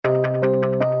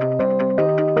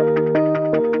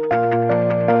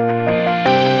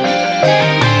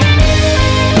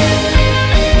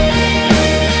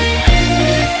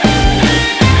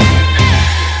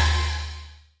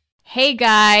Hey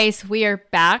guys, we are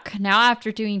back. Now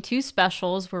after doing 2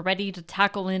 specials, we're ready to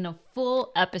tackle in a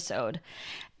full episode.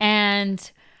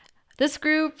 And this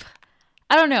group,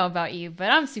 I don't know about you, but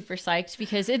I'm super psyched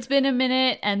because it's been a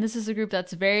minute and this is a group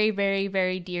that's very, very,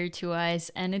 very dear to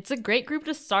us. And it's a great group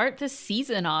to start this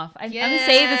season off. I'm going to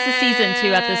say this is season 2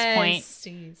 at this point.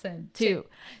 Season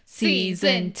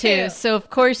 2. So of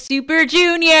course, Super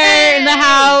Junior in the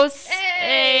house.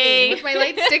 Hey! With my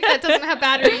light stick that doesn't have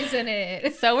batteries in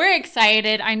it. So we're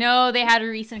excited. I know they had a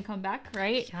recent comeback,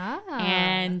 right? Yeah.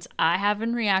 And I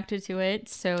haven't reacted to it,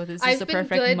 so this is the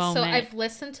perfect moment. So I've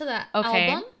listened to that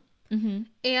album. Mm-hmm.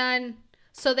 And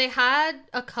so they had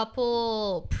a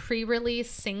couple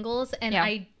pre-release singles, and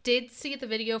I did see the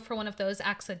video for one of those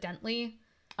accidentally.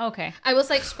 Okay. I was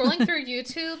like scrolling through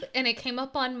YouTube and it came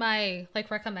up on my like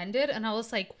recommended and I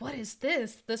was like, what is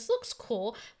this? This looks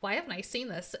cool. Why haven't I seen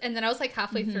this? And then I was like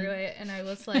halfway through it and I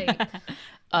was like,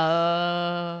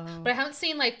 oh. But I haven't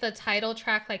seen like the title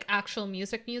track, like actual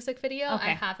music video.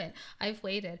 Okay. I haven't. I've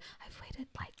waited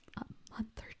like a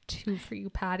month or two for you,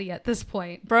 Patty, at this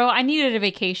point. Bro, I needed a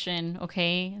vacation,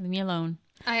 okay? Leave me alone.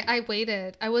 I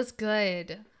waited. I was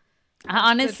good.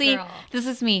 Honestly, this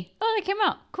is me. Oh, they came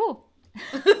out. Cool.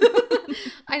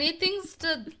 I need things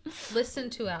to listen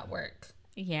to at work.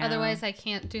 Yeah. Otherwise, I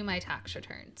can't do my tax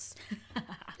returns.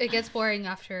 It gets boring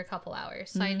after a couple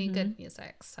hours, so I need good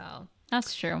music. So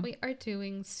that's true. We are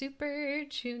doing Super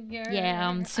Junior.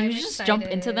 Yeah. So you just jump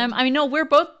into them. I mean, no, we're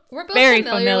both very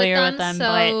familiar with them.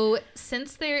 So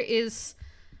since there is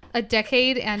a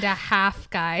decade and a half,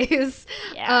 guys,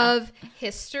 of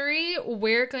history,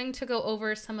 we're going to go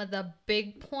over some of the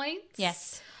big points.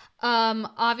 Yes.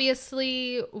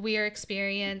 Obviously we are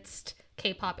experienced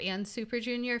K-pop and Super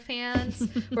Junior fans.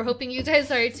 We're hoping you guys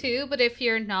are too, but if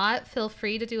you're not, feel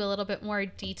free to do a little bit more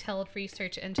detailed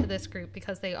research into this group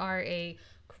because they are a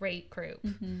great group.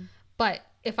 Mm-hmm. But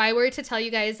if I were to tell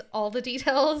you guys all the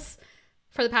details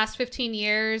for the past 15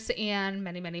 years and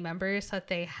many, many members that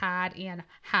they had and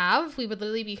have, we would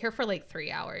literally be here for like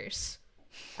 3 hours.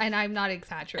 And I'm not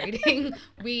exaggerating.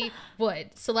 We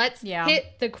would. So let's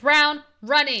hit the ground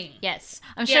running. Yes.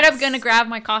 I'm straight up going to grab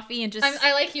my coffee and just...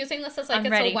 I like using this as like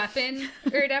ready. A weapon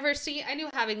or whatever. See, I knew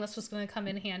having this was going to come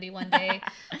in handy one day.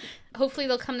 Hopefully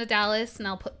they'll come to Dallas and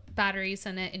I'll put batteries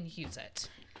in it and use it.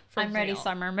 I'm ready,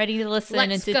 Summer. I'm ready to listen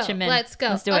and ditch him in. Let's go.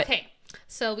 Let's do it. Okay.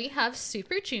 So we have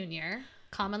Super Junior,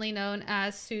 commonly known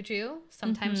as Suju,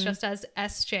 sometimes just as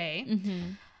SJ.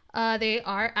 Mm-hmm. They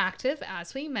are active,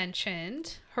 as we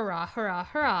mentioned. Hurrah, hurrah,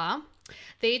 hurrah.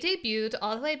 They debuted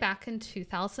all the way back in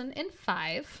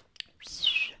 2005.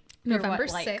 November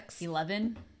 6th.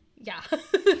 11? Yeah.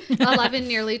 11,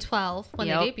 nearly 12 when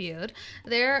they debuted.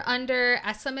 They're under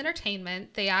SM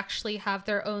Entertainment. They actually have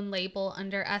their own label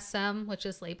under SM, which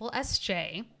is label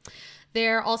SJ.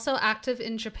 They're also active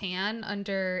in Japan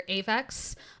under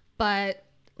Avex, but...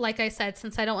 like I said,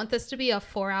 since I don't want this to be a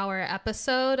 4-hour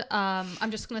episode, I'm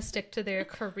just going to stick to their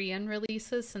Korean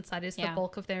releases since that is the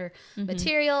bulk of their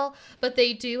material. But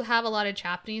they do have a lot of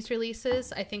Japanese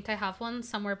releases. I think I have one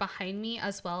somewhere behind me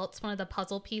as well. It's one of the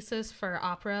puzzle pieces for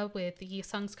opera with Yi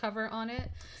Sung's cover on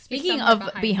it. Speaking of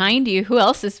behind you, who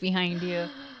else is behind you?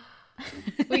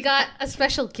 We got a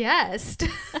special guest.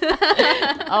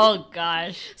 Oh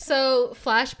gosh. So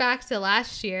flashback to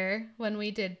last year when we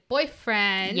did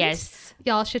Boyfriend. Yes.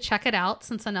 Y'all should check it out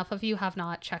since enough of you have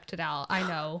not checked it out. I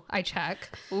know. I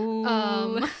check. Ooh.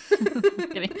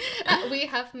 We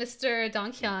have Mr.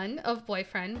 Donghyun of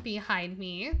Boyfriend behind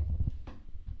me.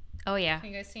 Oh yeah. Can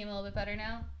you guys see him a little bit better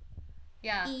now?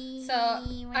 Yeah. So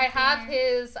I have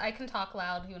his, I can talk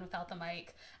loud even without the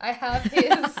mic. I have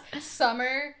his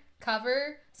Summer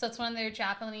cover. So it's one of their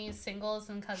Japanese singles,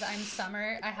 and because I'm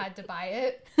Summer, I had to buy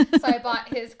it. So I bought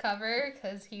his cover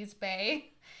because he's bae.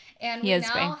 And we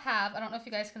now have, I don't know if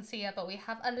you guys can see it, but we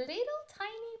have a little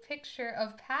tiny picture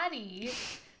of Patty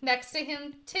next to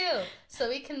him too. So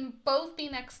we can both be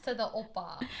next to the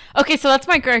oppa. Okay, so that's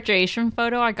my graduation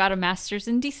photo. I got a master's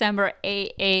in December,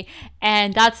 AA,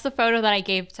 and that's the photo that I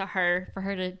gave to her for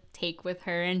her to take with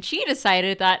her. And she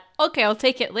decided that, okay, I'll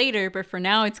take it later, but for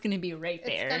now it's going to be right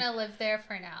there. It's going to live there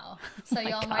for now. So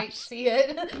y'all might see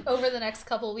it over the next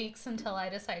couple weeks until I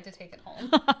decide to take it home.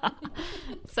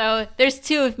 So there's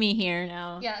 2 of me here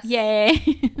now. Yes.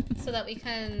 Yay. So that we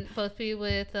can both be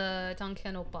with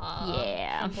Donghyun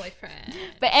oppa from Boyfriend.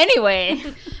 But anyway.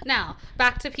 Now,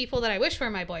 back to people that I wish were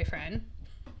my boyfriend.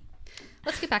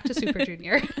 Let's get back to Super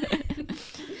Junior.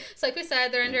 So like we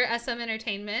said, they're under SM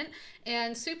Entertainment,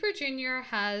 and Super Junior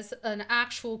has an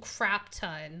actual crap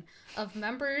ton of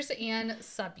members and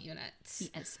subunits.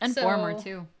 Yes, and former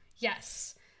too.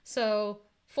 Yes. So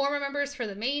former members for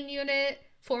the main unit,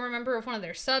 former member of one of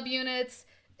their subunits.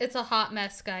 It's a hot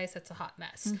mess, guys. It's a hot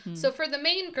mess. So for the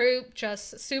main group,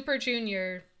 just Super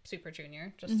Junior,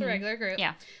 just the regular group.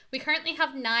 Yeah. We currently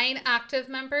have 9 active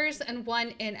members and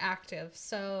 1 inactive.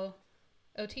 So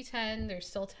OT10, there's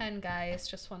still 10 guys.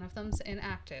 Just one of them's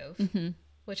inactive,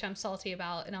 which I'm salty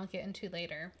about, and I'll get into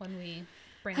later when we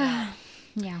bring it up.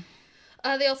 Yeah.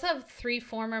 They also have 3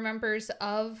 former members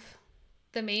of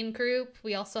the main group.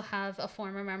 We also have a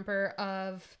former member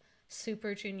of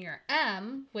Super Junior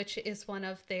M, which is one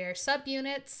of their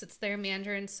subunits. It's their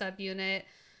Mandarin subunit.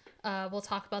 We'll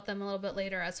talk about them a little bit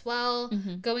later as well.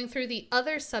 Going through the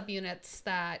other subunits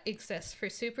that exist for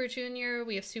Super Junior,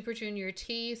 we have Super Junior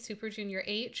T, Super Junior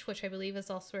H, which I believe is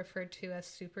also referred to as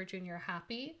Super Junior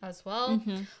Happy as well.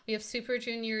 We have Super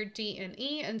Junior D and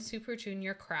E and Super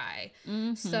Junior Cry.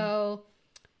 So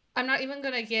I'm not even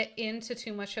going to get into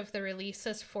too much of the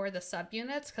releases for the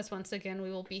subunits because once again, we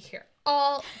will be here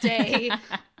all day.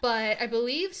 But I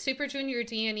believe Super Junior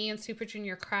D and E and Super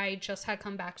Junior Cry just had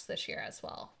comebacks this year as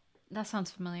well. That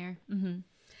sounds familiar. We'll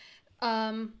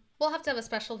have to have a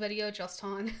special video just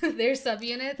on their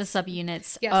subunits. The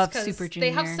subunits of 'cause Super Junior.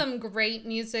 They have some great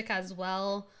music as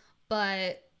well,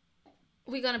 but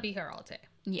we're going to be here all day.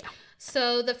 Yeah.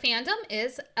 So the fandom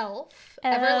is ELF,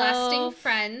 Everlasting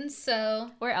Friends.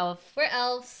 So We're elf. we're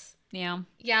elves. Yeah.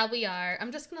 Yeah, we are.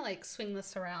 I'm just going to like swing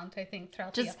this around, I think,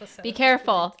 throughout the Just episode. be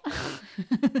careful.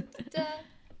 Duh.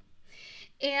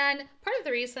 And part of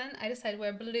the reason I decided to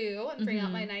wear blue and bring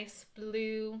out my nice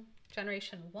blue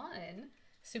Generation 1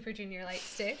 Super Junior light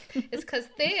stick is because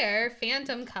their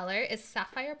fandom color is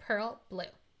Sapphire Pearl Blue.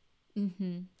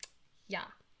 Yeah.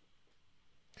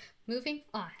 Moving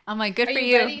on. Oh my, good Are for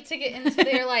you you. ready to get into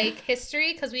their like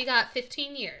history? Because we got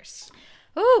 15 years.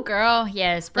 Ooh, girl.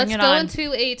 Yes, bring Let's it go on.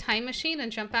 into a time machine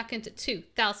and jump back into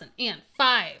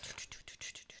 2005.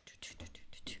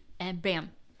 And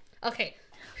bam. Okay.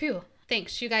 Phew.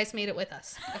 Thanks. You guys made it with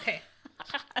us. Okay.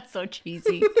 So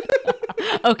cheesy.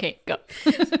 Okay, go.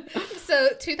 So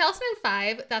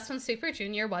 2005, that's when Super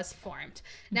Junior was formed.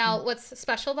 Now, what's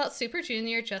special about Super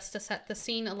Junior, just to set the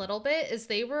scene a little bit, is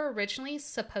they were originally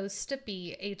supposed to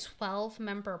be a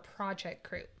 12-member project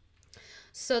group.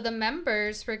 So the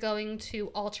members were going to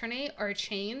alternate or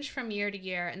change from year to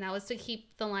year, and that was to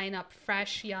keep the lineup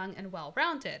fresh, young, and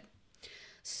well-rounded.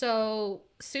 So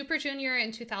Super Junior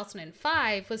in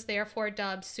 2005 was therefore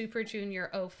dubbed Super Junior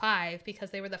 05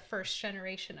 because they were the first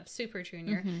generation of Super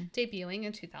Junior, debuting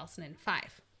in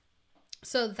 2005.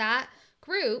 So that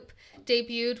group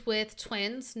debuted with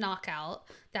Twins Knockout.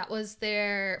 That was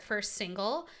their first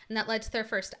single, and that led to their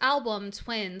first album,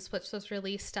 Twins, which was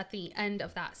released at the end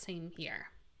of that same year.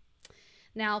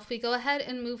 Now, if we go ahead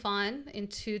and move on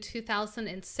into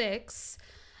 2006,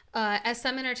 SM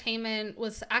Entertainment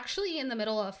was actually in the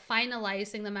middle of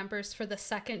finalizing the members for the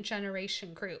second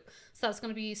generation group. So that was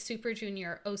going to be Super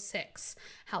Junior 06.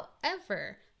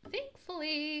 However,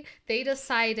 thankfully, they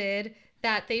decided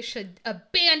that they should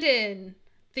abandon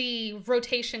the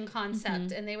rotation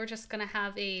concept and they were just going to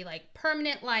have a like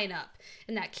permanent lineup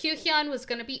and that Kyuhyun was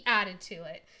going to be added to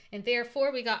it. And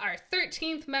therefore, we got our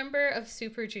 13th member of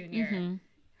Super Junior.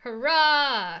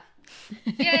 Hurrah!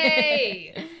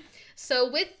 Yay!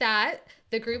 So with that,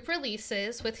 the group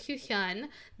releases with Kyuhyun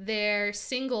their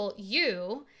single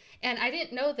You, and I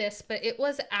didn't know this, but it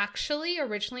was actually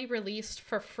originally released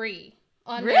for free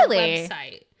on their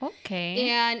website. Okay.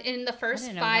 And in the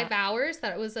first 5 hours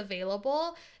that it was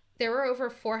available, there were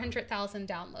over 400,000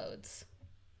 downloads.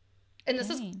 And this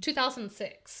is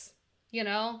 2006, you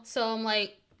know? So I'm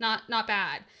like, not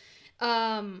bad.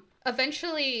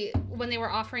 Eventually, when they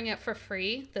were offering it for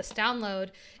free, this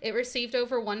download, it received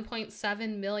over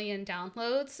 1.7 million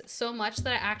downloads, so much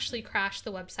that it actually crashed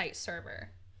the website server.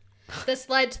 This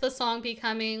led to the song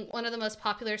becoming one of the most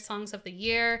popular songs of the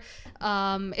year.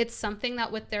 It's something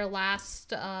that with their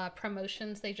last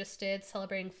promotions they just did,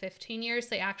 celebrating 15 years,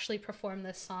 they actually performed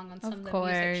this song on some of the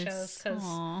music shows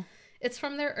because it's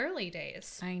from their early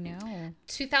days. I know.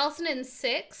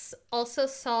 2006 also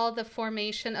saw the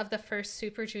formation of the first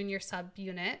Super Junior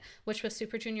subunit, which was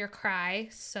Super Junior Cry.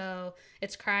 So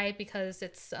it's Cry because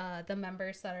it's the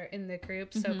members that are in the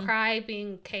group. So Cry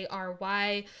being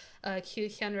KRY,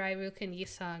 Kyuhyun, Rairuk, and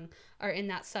Yisung are in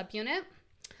that subunit.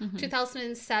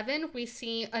 2007, we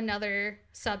see another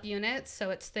subunit. So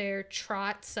it's their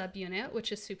Trot subunit,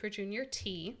 which is Super Junior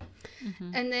T.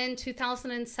 And then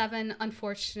 2007,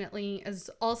 unfortunately,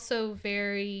 is also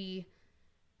very,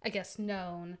 I guess,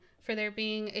 known for there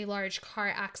being a large car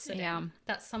accident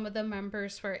that some of the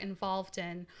members were involved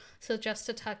in. So just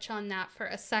to touch on that for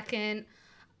a second,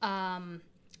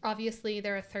 Obviously,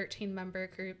 there are 13 member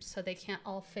groups, so they can't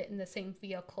all fit in the same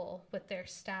vehicle with their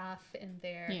staff and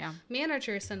their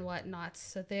managers and whatnot.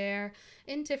 So they're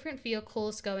in different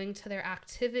vehicles going to their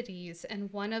activities.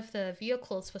 And one of the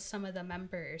vehicles with some of the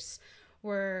members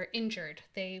were injured.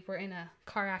 They were in a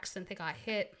car accident. They got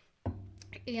hit.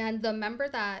 And the member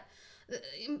that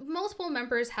multiple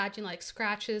members had, you know, like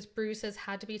scratches, bruises,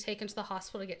 had to be taken to the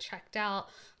hospital to get checked out.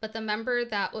 But the member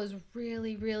that was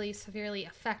really, really severely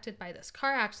affected by this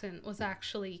car accident was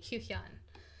actually Kyuhyun.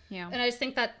 Yeah. And I just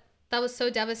think that was so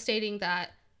devastating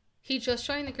that he just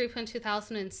joined the group in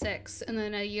 2006. And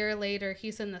then a year later,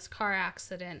 he's in this car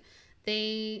accident.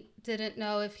 They didn't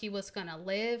know if he was going to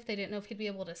live. They didn't know if he'd be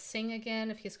able to sing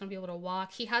again, if he's going to be able to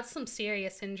walk. He had some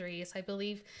serious injuries. I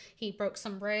believe he broke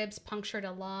some ribs, punctured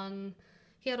a lung.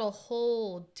 He had a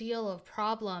whole deal of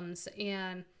problems.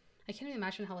 And I can't even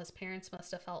imagine how his parents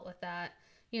must have felt with that.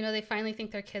 You know, they finally think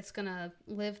their kid's going to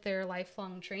live their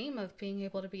lifelong dream of being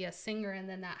able to be a singer. And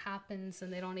then that happens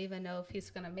and they don't even know if he's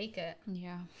going to make it.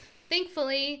 Yeah.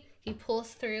 Thankfully, he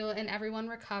pulls through and everyone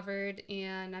recovered.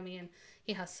 And I mean,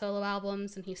 he has solo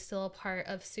albums and he's still a part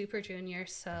of Super Junior.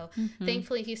 So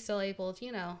thankfully he's still able,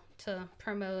 you know, to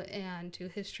promote and do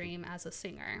his dream as a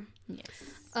singer. Yes.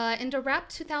 And to wrap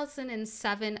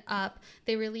 2007 up,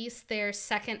 they released their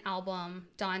second album,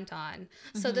 Don Don.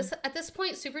 So at this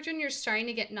point, Super Junior is starting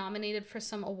to get nominated for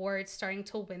some awards, starting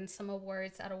to win some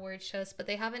awards at award shows, but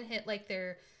they haven't hit like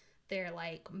their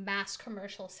like mass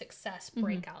commercial success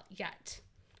breakout yet.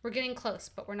 We're getting close,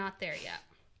 but we're not there yet.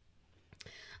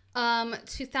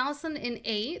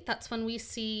 2008, that's when we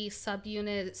see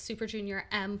subunit Super Junior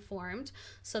M formed.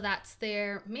 So that's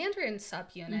their Mandarin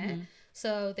subunit.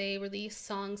 So they release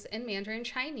songs in Mandarin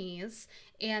Chinese,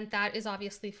 and that is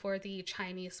obviously for the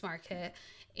Chinese market.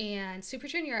 And Super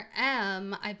Junior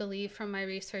M, I believe from my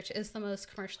research, is the most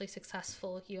commercially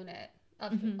successful unit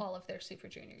of all of their Super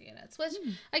Junior units, which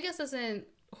I guess isn't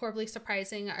horribly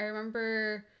surprising. I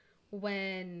remember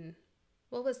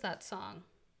what was that song?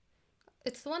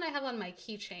 It's the one I have on my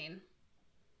keychain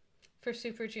for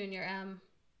Super Junior M.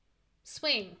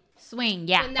 Swing.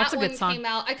 Yeah, when that's a good song. When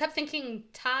that one came out, I kept thinking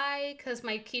tie because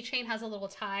my keychain has a little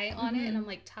tie on it, and I'm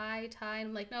like, tie, and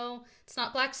I'm like, no, it's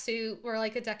not Black Suit. We're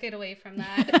like a decade away from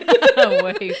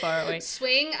that. Way far away.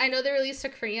 Swing, I know they released a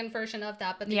Korean version of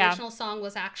that, but the original song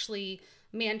was actually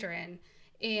Mandarin.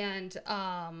 And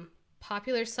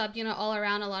popular subunit all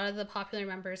around. A lot of the popular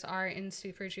members are in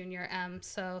Super Junior M,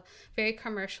 so very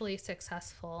commercially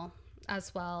successful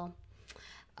as well.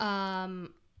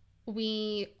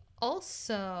 We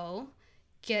also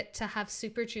get to have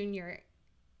Super Junior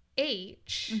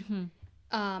H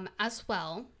as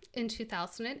well in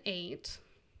 2008.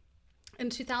 In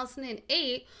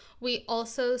 2008, we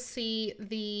also see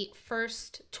the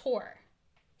first tour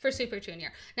for Super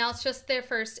Junior. Now, it's just their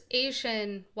first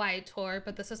Asian-wide tour,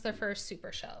 but this is their first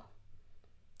Super Show.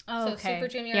 Oh, so okay. Super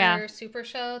Junior Super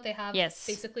Show, they have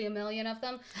basically 1 million of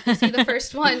them. You see the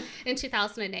first one in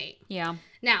 2008. Yeah.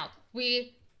 Now,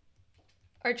 we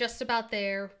are just about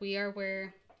there. We are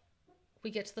where we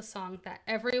get to the song that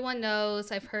everyone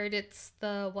knows. I've heard it's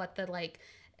the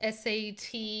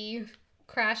SAT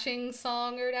crashing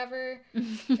song or whatever.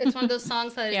 It's one of those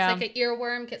songs that it's like an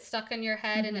earworm gets stuck in your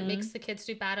head and it makes the kids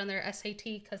do bad on their SAT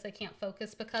because they can't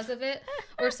focus because of it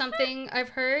or something. I've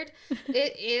heard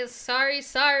it is Sorry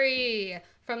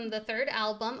from the third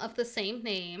album of the same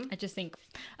name. I just think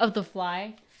of The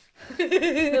Fly.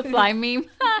 The Fly meme.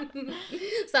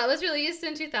 So that was released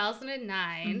in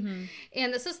 2009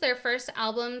 and this is their first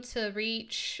album to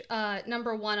reach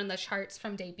number 1 on the charts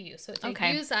from debut. So it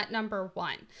debuts at number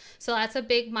 1, so that's a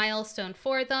big milestone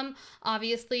for them.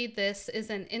 Obviously this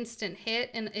is an instant hit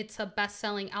and it's a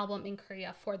best-selling album in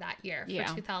Korea for that year,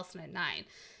 for 2009.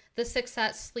 The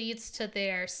success leads to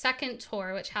their second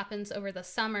tour, which happens over the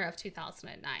summer of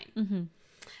 2009.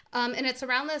 And it's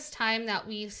around this time that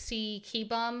we see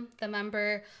Ki-bum, the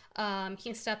member,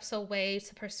 he steps away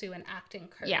to pursue an acting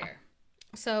career. Yeah.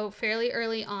 So fairly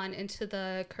early on into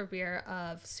the career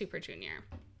of Super Junior.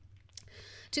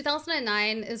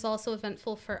 2009 is also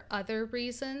eventful for other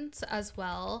reasons as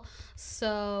well.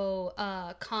 So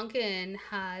Kangin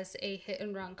has a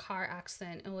hit-and-run car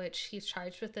accident in which he's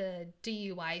charged with a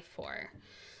DUI for.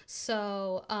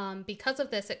 So because of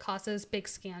this, it causes big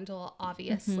scandal,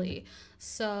 obviously.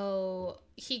 So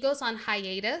he goes on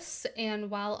hiatus, and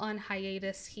while on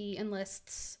hiatus, he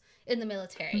enlists in the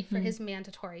military for his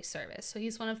mandatory service. So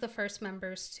he's one of the first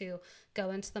members to go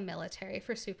into the military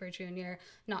for Super Junior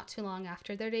not too long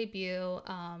after their debut,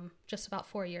 just about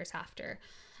 4 years after.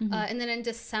 And then in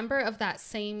December of that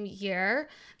same year,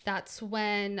 that's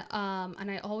when,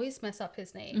 and I always mess up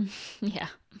his name.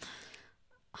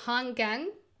 Han Geng.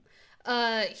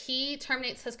 He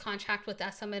terminates his contract with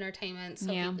SM Entertainment,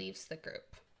 so he leaves the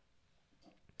group.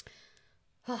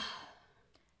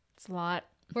 It's a lot.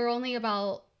 We're only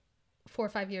about 4 or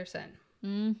 5 years in.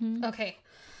 Mm-hmm. Okay.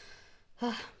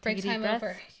 Break time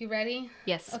over. You ready?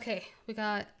 Yes. Okay. We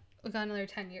got another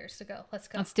 10 years to go. Let's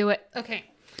go. Let's do it. Okay.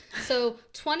 So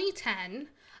 2010,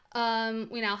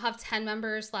 we now have 10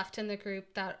 members left in the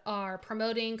group that are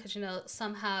promoting because,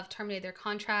 some have terminated their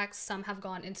contracts, some have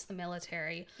gone into the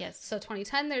military. Yes. So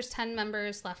 2010, there's 10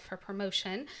 members left for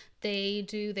promotion. They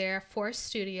do their 4th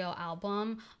studio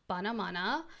album, Bana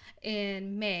Mana,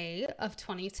 in May of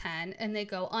 2010, and they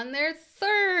go on their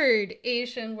 3rd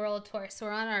Asian World Tour. So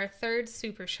we're on our 3rd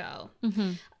Super Show.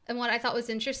 Mm-hmm. And what I thought was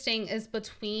interesting is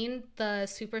between the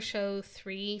Super Show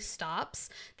 3 stops,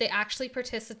 they actually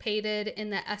participated in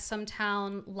the SM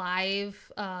Town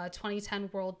Live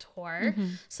 2010 World Tour. Mm-hmm.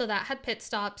 So that had pit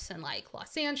stops in like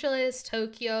Los Angeles,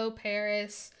 Tokyo,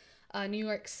 Paris, New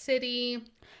York City.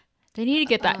 They need to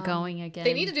get that going again.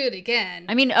 They need to do it again.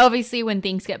 I mean, obviously when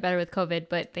things get better with COVID,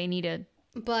 but they need to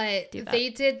But they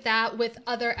did that with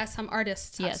other SM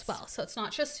artists as well. So it's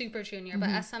not just Super Junior, but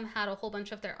SM had a whole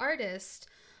bunch of their artists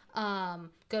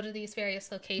go to these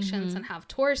various locations and have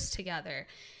tours together.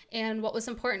 And what was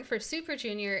important for Super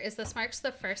Junior is this marks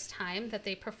the first time that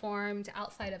they performed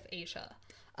outside of Asia.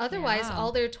 Otherwise,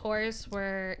 all their tours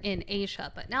were in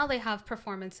Asia, but now they have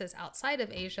performances outside of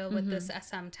Asia with this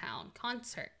SM Town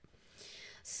concert.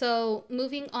 So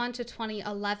moving on to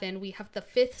 2011, we have the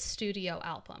 5th studio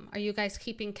album. Are you guys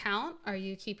keeping count? Are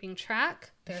you keeping track?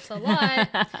 There's a lot.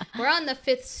 We're on the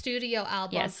 5th studio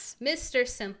album. Yes. Mr.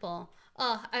 Simple.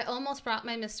 Oh, I almost brought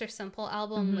my Mr. Simple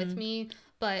album with me,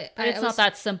 but it's not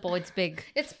that simple. It's big.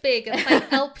 It's big. It's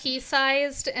like LP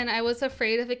sized, and I was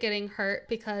afraid of it getting hurt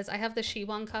because I have the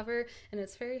Shibon cover, and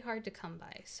it's very hard to come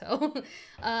by. So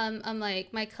I'm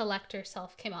like, my collector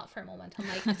self came out for a moment. I'm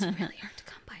like, it's really hard to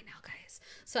come by now, guys.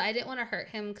 So I didn't want to hurt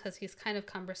him because he's kind of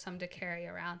cumbersome to carry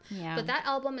around. Yeah. But that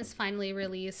album is finally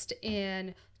released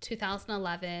in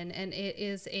 2011, and it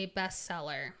is a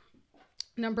bestseller.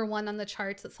 #1 on the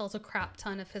charts. It sells a crap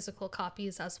ton of physical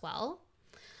copies as well.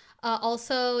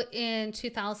 Also in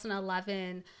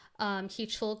 2011,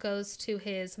 Heechul goes to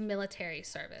his military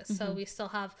service. So we still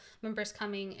have members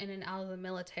coming in and out of the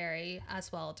military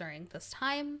as well during this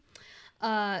time.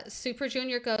 Super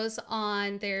Junior goes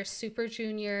on their Super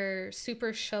Junior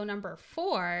Super Show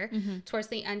 #4 towards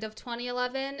the end of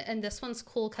 2011, and this one's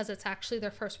cool because it's actually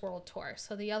their first world tour.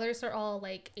 So the others are all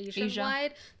like Asian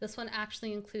wide. This one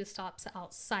actually includes stops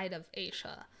outside of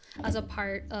Asia as a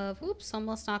part of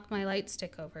almost knocked my light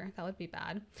stick over. That would be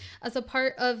bad. As a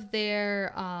part of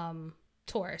their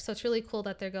tour. So it's really cool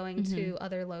that they're going to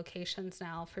other locations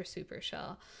now for Super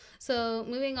Show. So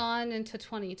moving on into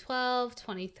 2012,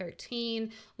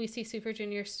 2013, we see Super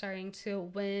Junior starting to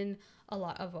win a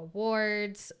lot of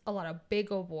awards, a lot of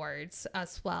big awards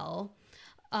as well.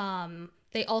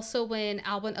 They also win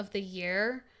Album of the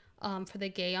Year for the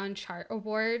Gaon Chart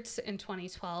Awards in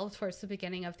 2012 towards the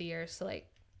beginning of the year. So like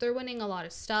they're winning a lot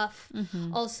of stuff.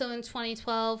 Also in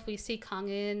 2012, we see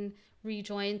Kangin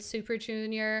rejoin Super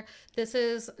Junior. This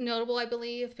is notable, I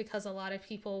believe, because a lot of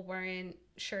people weren't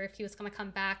sure if he was going to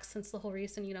come back, since the whole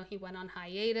reason, he went on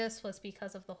hiatus was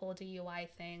because of the whole DUI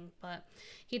thing. But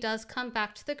he does come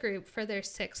back to the group for their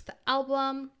 6th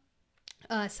album,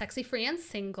 Sexy Free and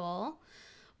Single,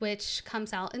 which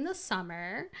comes out in the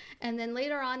summer. And then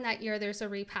later on that year, there's a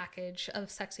repackage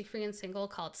of Sexy Free and Single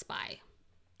called Spy.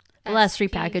 Less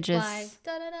repackages.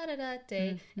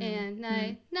 Day and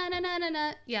night.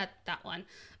 Yeah, that one.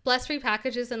 Bless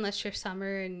repackages unless you're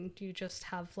summer and you just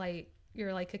have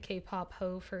you're like a K-pop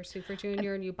hoe for Super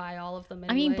Junior and you buy all of them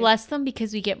anyway. I mean, bless them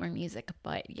because we get more music,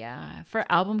 but yeah, for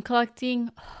album collecting,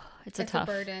 it's a tough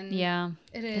burden. Yeah,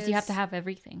 it is. Because you have to have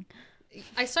everything.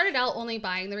 I started out only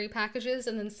buying the repackages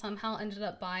and then somehow ended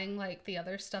up buying the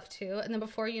other stuff too. And then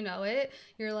before you know it,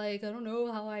 you're like, I don't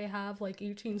know how I have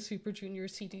 18 Super Junior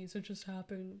CDs. It just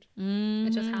happened. It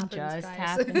just happens,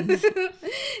 guys.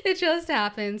 It just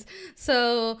happens.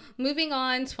 So moving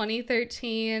on,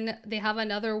 2013, they have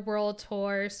another world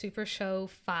tour, Super Show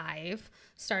 5,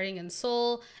 starting in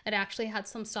Seoul. It actually had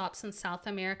some stops in South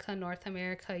America, North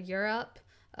America, Europe,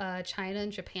 China,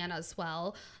 and Japan as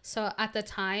well. So at the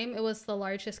time, it was the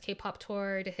largest K-pop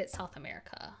tour to hit South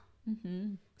America.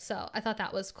 So I thought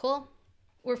that was cool.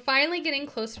 We're finally getting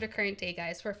closer to current day,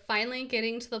 guys. We're finally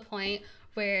getting to the point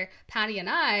where Patty and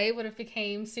I would have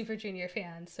became Super Junior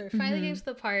fans. So we're finally getting to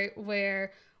the part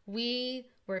where we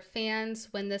were fans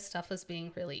when this stuff was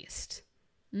being released.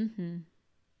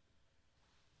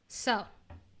 So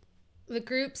the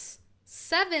group's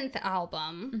 7th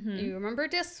album, you remember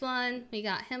this one? We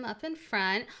got him up in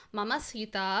front.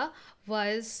 Mamacita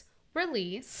was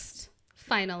released,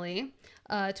 finally,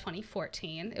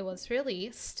 2014. It was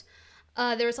released.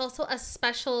 There was also a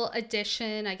special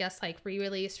edition, I guess, like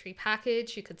re-release,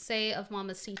 repackage, you could say, of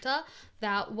Mamacita.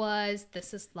 That was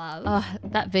This Is Love.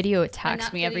 That video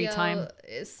attacks me every time.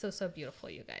 It's so beautiful,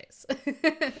 you guys.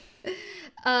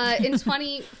 In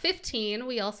 2015,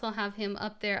 we also have him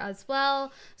up there as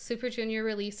well. Super Junior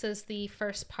releases the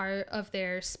first part of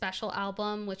their special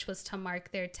album, which was to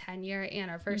mark their 10-year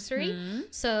anniversary.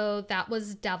 So that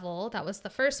was Devil. That was the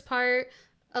first part.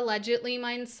 Allegedly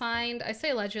mine signed. I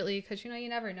say allegedly because, you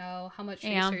never know how much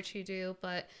research you do,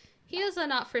 but he is a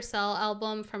not for sale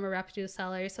album from a reputable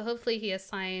seller, so hopefully he is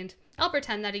signed. I'll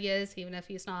pretend that he is, even if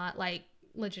he's not, like,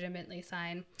 legitimately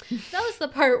signed. That was the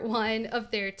part 1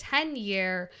 of their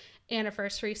 10-year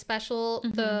anniversary special.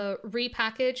 The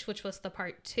repackage, which was the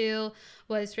part 2,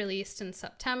 was released in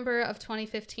September of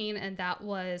 2015, and that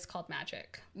was called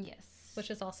Magic. Yes. Which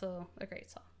is also a great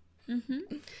song.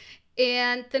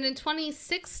 And then in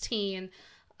 2016,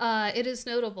 it is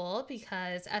notable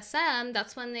because SM,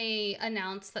 that's when they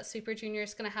announced that Super Junior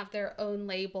is going to have their own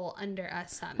label under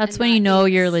SM. That's when you know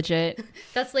you're legit.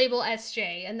 That's label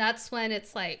SJ. And that's when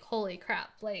it's like, holy crap.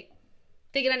 Like,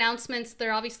 they get announcements.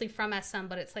 They're obviously from SM,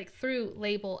 but it's like through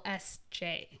label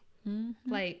SJ.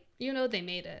 Like, they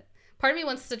made it. Part of me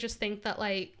wants to just think that,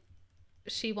 like,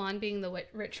 Siwon being the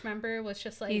rich member was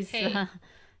just like,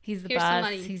 He's the here's boss. some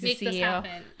money. He's Make the CEO. this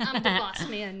happen. I'm the boss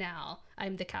man now.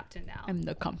 I'm the captain now. I'm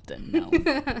the captain now.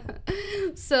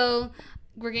 So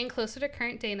we're getting closer to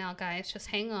current day now, guys. Just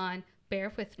hang on.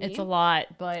 Bear with me. It's a lot,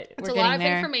 but it's a lot of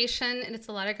information and it's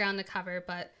a lot of ground to cover,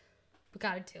 but we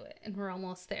got to do it. And we're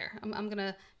almost there. I'm going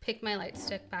to pick my light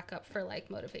stick back up for like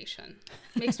motivation.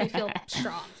 Makes me feel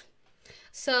strong.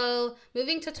 So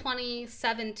moving to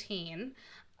 2017,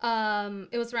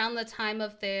 it was around the time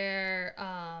of their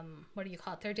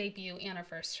their debut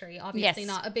anniversary. Obviously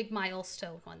not a big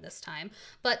milestone one this time,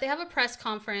 but they have a press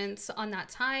conference on that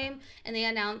time and they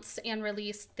announced and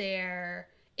released their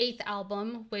 8th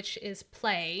album, which is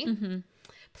Play.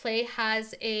 Play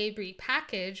has a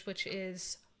repackage, which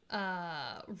is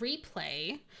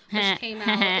Replay, which came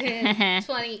out in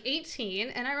 2018,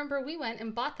 and I remember we went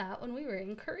and bought that when we were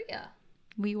in Korea.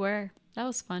 That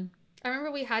was fun. I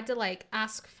remember we had to like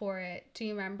ask for it. Do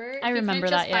you remember? I remember that. You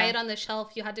couldn't just buy it on the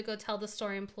shelf. You had to go tell the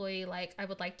store employee like, I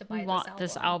would like to buy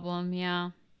this album.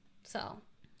 Yeah. So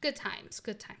good times.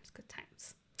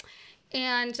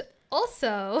 And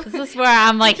also, this is where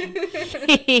I'm like,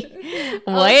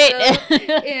 what? Also,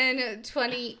 in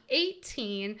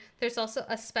 2018, there's also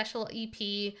a special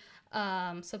EP,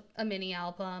 so a mini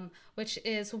album, which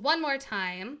is One More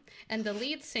Time, and the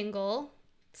lead single,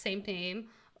 same name.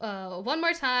 One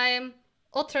More Time,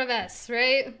 Otra Vez,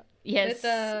 right? Yes.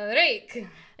 With Rake.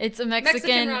 It's a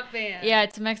Mexican rock band. Yeah,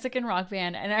 it's a Mexican rock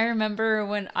band. And I remember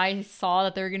when I saw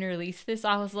that they were going to release this,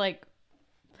 I was like,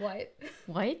 What?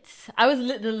 I was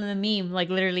the meme, like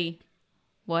literally,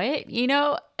 what?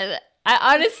 I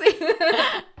honestly,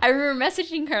 I remember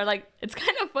messaging her, like, it's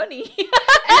kind of funny. And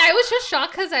I was just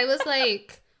shocked because I was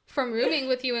like, from rooming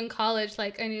with you in college,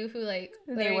 like I knew who like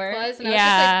they was, and I was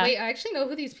just like, wait, I actually know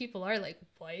who these people are. Like,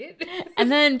 what?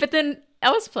 But then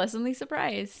I was pleasantly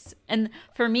surprised, and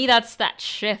for me, that's that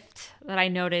shift that I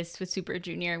noticed with Super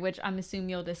Junior, which I'm assuming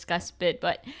you'll discuss a bit.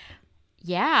 But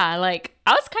yeah, like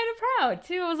I was kind of proud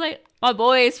too. I was like, my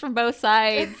boys from both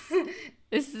sides.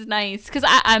 This is nice because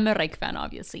I'm a Reik fan,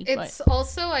 obviously. It's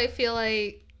also, I feel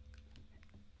like,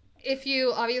 if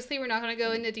you, obviously we're not going to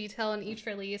go into detail on each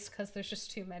release because there's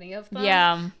just too many of them.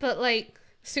 Yeah. But like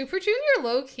Super Junior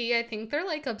low key, I think they're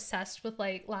like obsessed with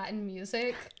like Latin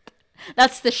music.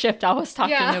 That's the shift I was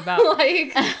talking about.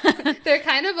 Like they're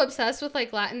kind of obsessed with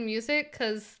like Latin music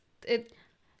because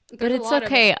but it's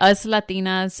okay. Us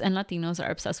Latinas and Latinos are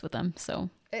obsessed with them. So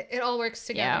it all works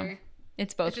together. Yeah.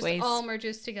 It's both ways. It just all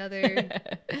merges together.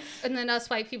 And then us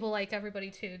white people like everybody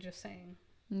too, just saying.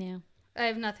 Yeah. I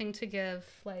have nothing to give,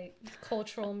 like,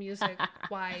 cultural music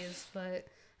wise, but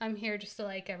I'm here just to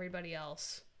like everybody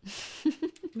else.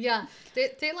 Yeah,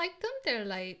 they like them. They're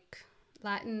like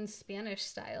Latin Spanish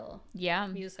style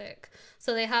music.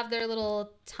 So they have their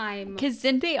little time. Because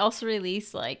didn't they also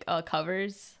release like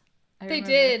covers? They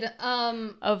did.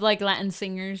 Of like Latin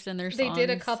singers and their songs. They did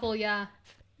a couple, yeah.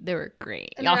 They were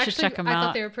great. Y'all should check them out. I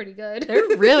thought they were pretty good.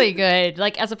 They're really good.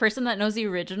 Like, as a person that knows the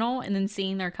original and then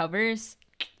seeing their covers,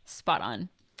 spot on.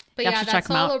 But yeah, that's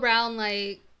all around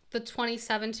like the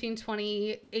 2017,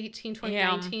 2018,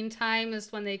 2019 time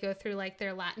is when they go through like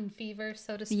their Latin fever,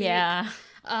 so to speak. Yeah.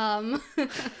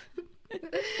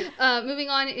 Moving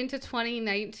on into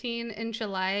 2019, in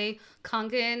July,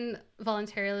 Kongan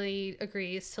voluntarily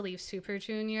agrees to leave Super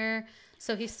Junior.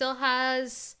 So he still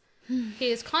has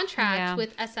his contract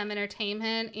with SM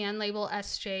Entertainment and label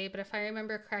SJ. But if I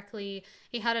remember correctly,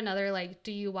 he had another like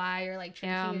DUI or like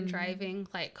drinking and driving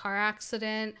like car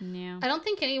accident. Yeah. I don't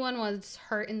think anyone was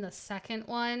hurt in the second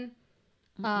one.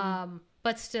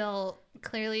 But still,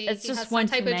 clearly, it's he just has some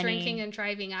type of many. drinking and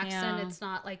driving accident. Yeah. It's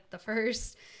not like the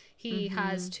first. He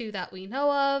has 2 that we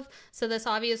know of. So this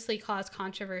obviously caused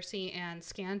controversy and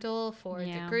scandal for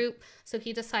the group. So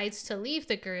he decides to leave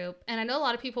the group. And I know a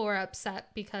lot of people were upset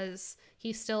because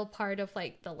he's still part of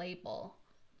like the label.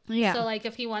 Yeah. So like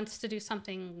if he wants to do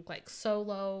something like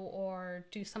solo or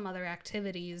do some other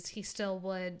activities, he still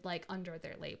would like under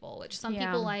their label, which some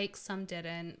people like, some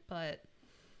didn't. But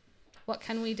what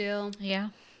can we do? Yeah.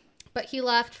 But he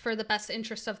left for the best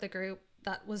interest of the group.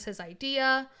 That was his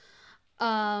idea.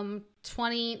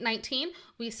 2019,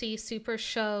 we see Super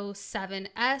Show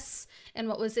 7S. And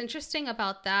what was interesting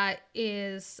about that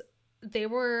is they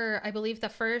were, I believe, the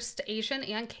first Asian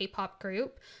and K-pop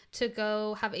group to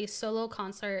go have a solo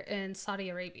concert in Saudi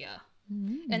Arabia.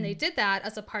 And they did that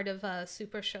as a part of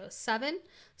Super Show 7.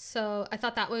 So I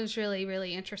thought that was really,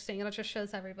 really interesting. And it just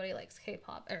shows everybody likes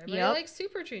K-pop. Everybody likes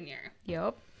Super Junior.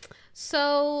 Yep.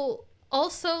 So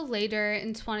also later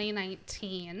in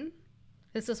 2019,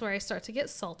 this is where I start to get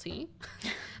salty.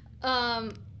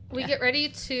 We get ready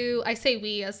to, I say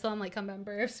we as though I'm like a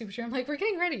member of Super Junior. I'm like, we're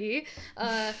getting ready.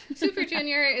 Super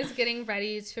Junior is getting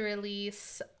ready to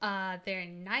release their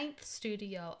 9th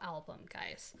studio album,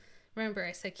 guys. Remember,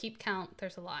 I said keep count.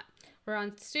 There's a lot. We're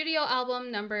on studio album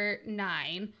number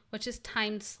 9, which is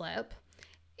Time Slip.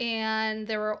 And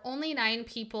there were only 9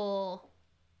 people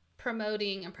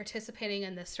promoting and participating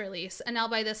in this release. And now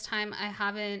by this time, I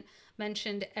haven't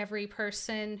mentioned every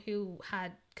person who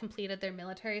had completed their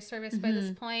military service by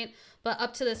this point. But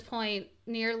up to this point,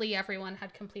 nearly everyone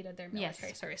had completed their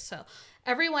military service. So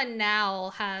everyone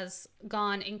now has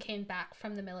gone and came back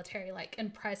from the military, like in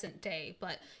present day.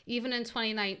 But even in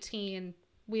 2019,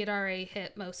 we had already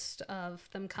hit most of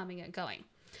them coming and going.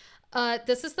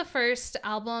 This is the first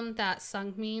album that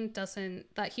Sungmin does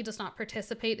not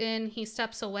participate in. He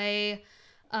steps away.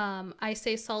 I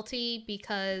say salty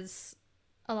because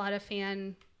a lot of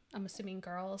I'm assuming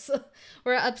girls,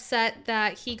 were upset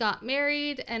that he got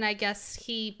married, and I guess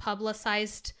he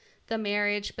publicized the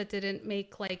marriage but didn't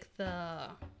make like the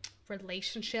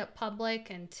relationship public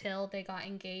until they got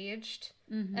engaged.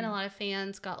 And a lot of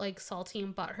fans got like salty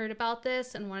and butthurt about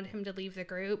this and wanted him to leave the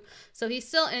group. So he's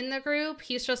still in the group.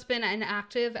 He's just been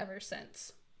inactive ever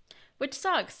since. Which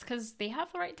sucks because they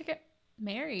have the right to get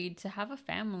married, to have a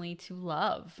family, to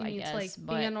love, I guess. To like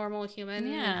be a normal human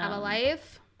and have a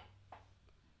life.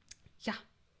 Yeah.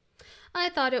 I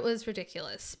thought it was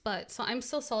ridiculous, but so I'm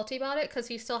still salty about it because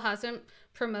he still hasn't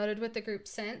promoted with the group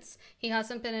since. He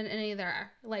hasn't been in any of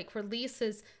their like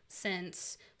releases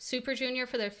since. Super Junior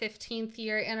for their 15th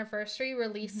year anniversary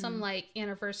released some like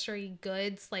anniversary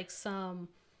goods, like some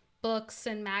books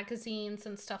and magazines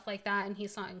and stuff like that, and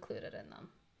he's not included in them.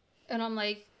 And I'm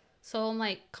like,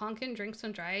 Konkan drinks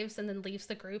and drives and then leaves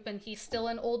the group, and he's still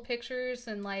in old pictures,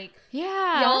 and like,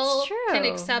 y'all that's true. can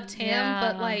accept him,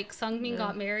 but like Sungmin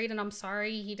got married, and I'm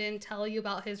sorry he didn't tell you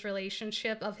about his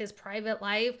relationship of his private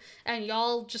life, and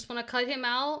y'all just want to cut him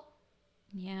out.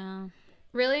 Yeah.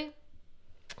 Really?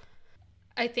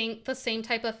 I think the same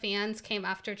type of fans came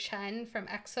after Chen from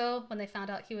EXO when they found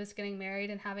out he was getting married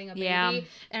and having a baby. Yeah.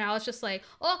 And I was just like,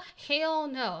 oh, hell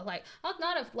no. Like,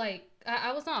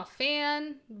 I was not a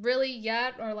fan really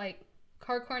yet, or like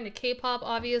hardcore into K-pop,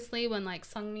 obviously, when like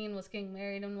Sungmin was getting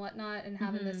married and whatnot and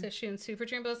having this issue in Super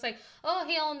Junior. But it's like, oh,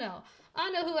 hell no.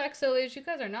 I know who EXO is. You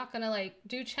guys are not going to like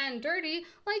do Chen dirty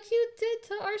like you did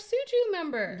to our Suju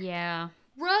member. Yeah.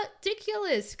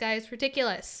 Ridiculous, guys.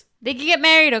 Ridiculous. They can get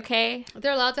married, okay?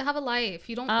 They're allowed to have a life.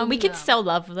 You don't. We could still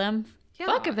love them. Yeah.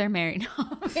 Fuck if they're married.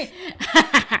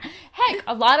 Heck,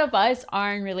 a lot of us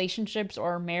are in relationships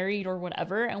or married or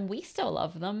whatever, and we still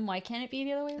love them. Why can't it be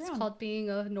the other way around? It's called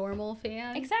being a normal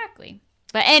fan. Exactly.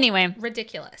 But anyway,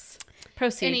 Ridiculous.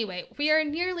 proceed. Anyway, we are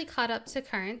nearly caught up to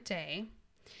current day.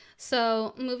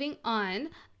 So moving on,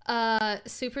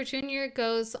 Super Junior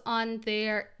goes on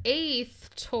their 8th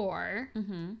tour.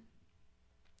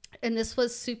 And this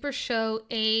was Super Show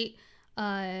 8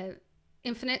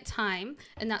 Infinite Time,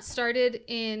 and that started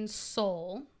in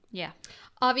Seoul. Yeah.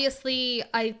 Obviously,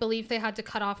 I believe they had to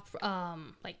cut off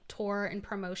like tour and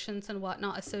promotions and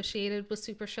whatnot associated with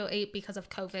Super Show 8 because of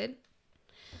COVID.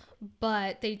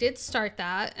 But they did start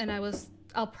that, and I was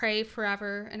I'll pray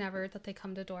forever and ever that they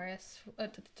come to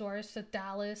to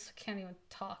Dallas. I can't even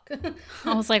talk.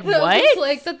 I was like, I what? was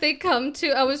like that they come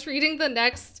to. I was reading the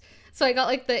next, so I got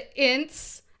like the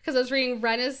ints because I was reading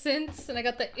Renaissance, and I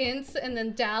got the ints and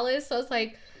then Dallas. So I was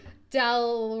like,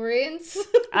 Dalrins.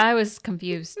 I was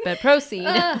confused, but proceed.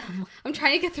 I'm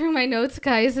trying to get through my notes,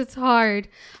 guys. It's hard.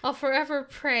 I'll forever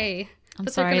pray. I'm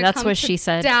sorry, that's what she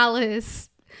said. Dallas.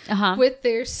 Uh-huh. With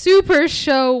their super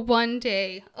show one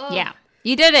day. Oh. Yeah.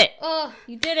 You did it. Oh,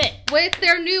 You did it. with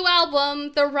their new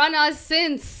album, The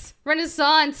Renaissance.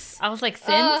 I was like, since?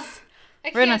 I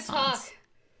can't Renaissance. talk.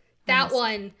 That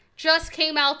one just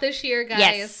came out this year, guys.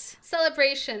 Yes.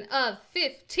 Celebration of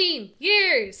 15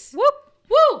 years. Whoop.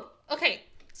 Woo! Okay,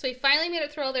 so we finally made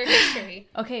it through all their history.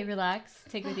 Okay, relax.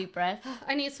 Take a deep breath.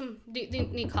 I need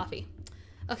need coffee.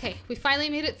 Okay, we finally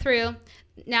made it through.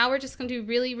 Now we're just gonna do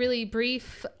really, really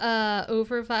brief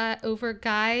over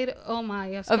guide. Oh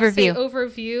my, I was gonna say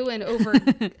overview and over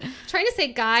trying to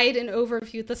say guide and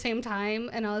overview at the same time,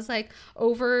 and I was like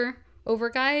overview.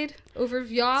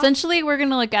 Essentially, we're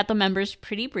gonna look at the members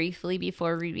pretty briefly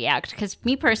before we react. Because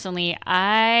me personally,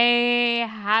 I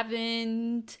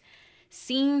haven't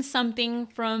seen something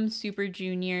from Super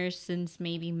Junior since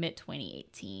maybe mid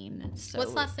 2018. So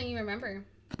what's the last thing you remember?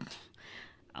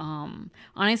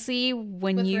 Honestly,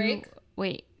 when With you Rake?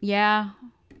 wait, yeah,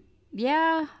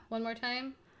 One more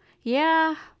time.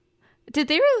 yeah. Did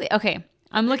they really? Okay,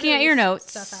 I'm looking at your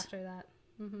notes. Stuff after that.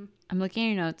 Mm-hmm. I'm looking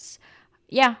at your notes.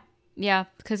 Yeah,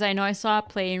 because I know I saw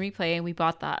Play and Replay, and we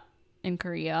bought that in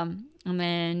Korea, and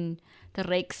then the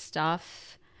Rake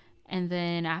stuff, and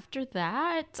then after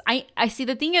that, I see.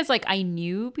 The thing is, like, I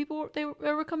knew they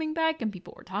were coming back, and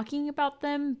people were talking about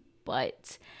them,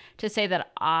 but to say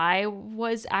that I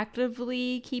was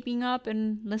actively keeping up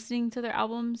and listening to their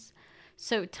albums,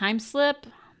 so Time Slip,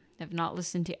 I've not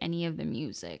listened to any of the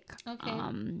music. Okay.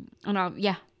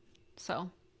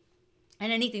 So.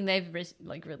 And anything they've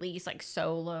released, like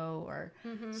solo or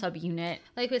subunit.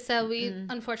 Like we said, we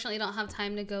unfortunately don't have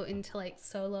time to go into like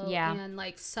solo and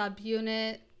like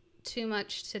subunit too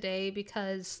much today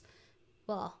because,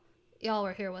 well, y'all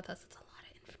were here with us. It's a lot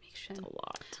of information. It's a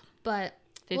lot. But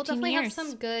we'll definitely years. have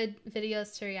some good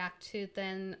videos to react to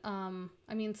then.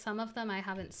 I mean, some of them I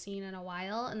haven't seen in a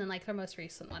while. And then like their most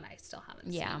recent one I still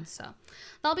haven't seen. So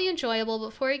that'll be enjoyable.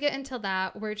 Before we get into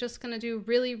that, we're just going to do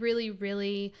really, really,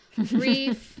 really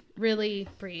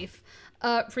brief,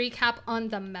 recap on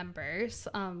the members.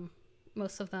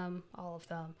 Most of them, all of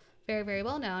them, very, very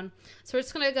well known. So we're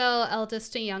just going to go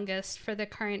eldest to youngest for the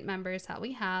current members that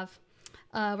we have.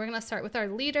 We're going to start with our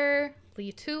leader,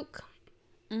 Lee Took.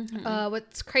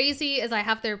 What's crazy is I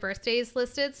have their birthdays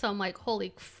listed, so I'm like,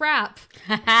 holy crap.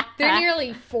 They're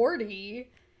nearly 40.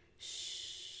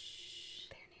 Shh.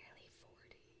 They're nearly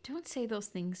 40. Don't say those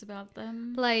things about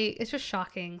them. Like, it's just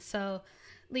shocking. So,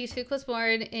 Lee Took was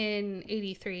born in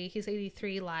 83. He's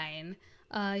 83 line.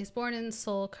 He's born in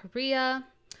Seoul, Korea.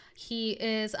 He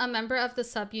is a member of the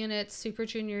subunit Super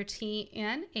Junior T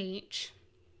and H.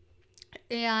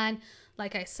 And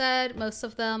like I said, most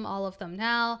of them, all of them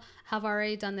now, have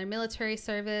already done their military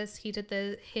service. He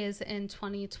did his in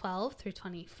 2012 through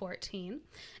 2014.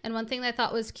 And one thing that I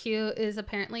thought was cute is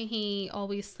apparently he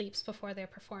always sleeps before their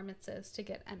performances to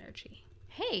get energy.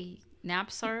 Hey,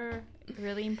 naps are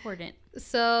really important.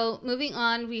 So moving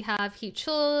on, we have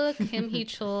Hee-chul, Kim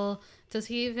Hee-chul. Does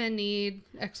he even need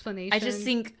explanation? I just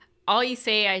think, I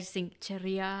just think,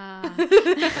 Cheria.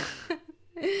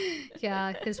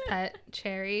 Yeah, his pet,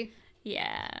 Cherry.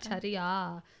 Yeah.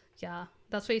 Cheria. Yeah,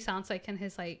 that's what he sounds like in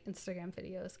his like Instagram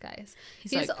videos, guys.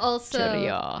 He's like, also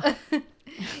Cheria.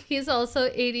 he's also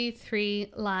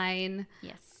 83 line.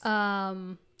 Yes.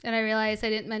 And I realized I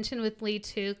didn't mention with Lee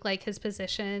Took like his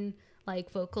position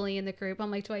like vocally in the group. I'm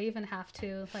like, do I even have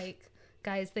to? Like,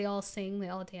 guys, they all sing, they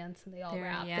all dance, and they all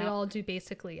rap. Yeah. They all do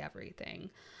basically everything.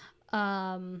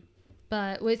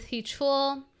 But with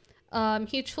Hee-chul,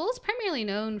 Hee-chul is primarily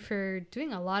known for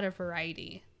doing a lot of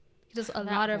variety. He does a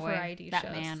lot of variety shows.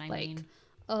 That man, I mean.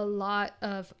 A lot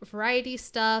of variety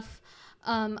stuff.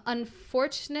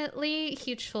 Unfortunately,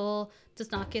 Hee-chul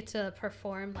does not get to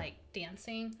perform like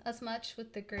dancing as much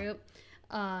with the group.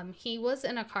 He was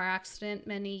in a car accident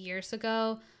many years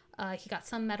ago. He got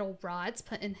some metal rods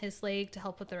put in his leg to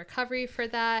help with the recovery for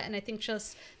that. And I think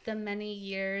just the many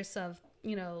years of,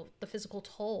 you know, the physical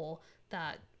toll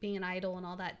that being an idol and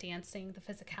all that dancing, the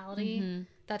physicality,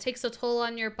 that takes a toll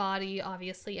on your body.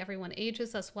 Obviously, everyone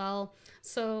ages as well.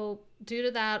 So due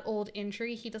to that old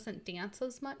injury, he doesn't dance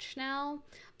as much now,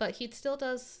 but he still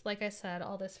does, like I said,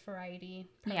 all this variety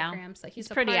programs that he's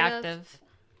pretty active.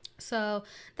 So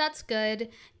that's good.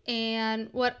 And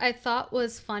what I thought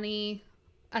was funny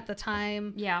at the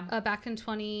time. Yeah. Back in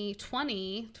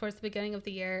 2020, towards the beginning of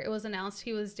the year, it was announced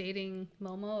he was dating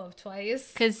Momo of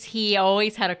Twice. Because he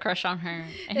always had a crush on her.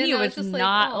 And he was just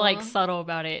not like subtle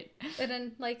about it. And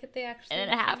then like they actually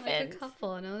and it happened. Like a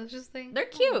couple, and it was just like they're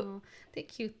cute. Oh, they're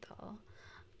cute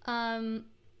though.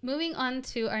 Moving on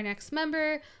to our next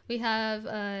member, we have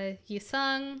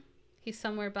Yisung. He's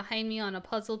somewhere behind me on a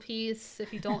puzzle piece.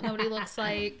 If you don't know what he looks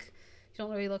like, if you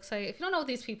don't know what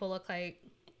these people look like,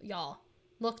 y'all,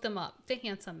 look them up. They're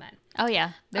handsome men. Oh,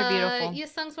 yeah. They're beautiful.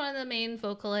 Yisung's one of the main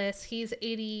vocalists. He's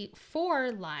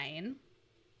 84 line.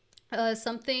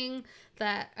 Something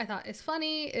that I thought is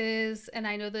funny is, and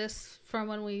I know this from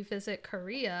when we visit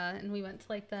Korea and we went to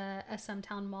like the SM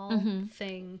Town Mall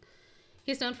thing.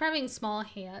 He's known for having small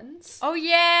hands. Oh,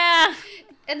 yeah.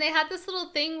 And they had this little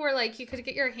thing where, like, you could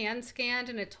get your hand scanned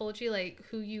and it told you, like,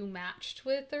 who you matched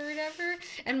with or whatever.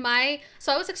 And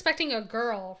so I was expecting a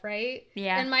girl, right?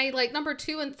 Yeah. And my, like, number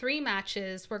 2 and 3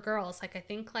 matches were girls. Like, I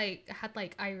think, like, I had,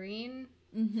 like, Irene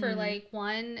for, like,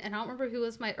 1. And I don't remember who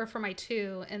was for my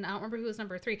 2. And I don't remember who was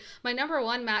number 3. My number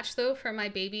 1 match, though, for my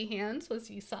baby hands was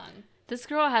Yisung. This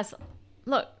girl has...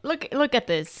 Look at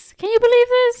this. Can you believe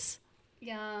this?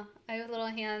 Yeah, I have little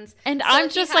hands. And so I'm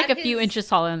just like a few inches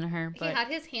taller than her. But he had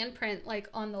his handprint like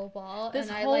on the wall, this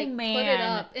and I whole like man put it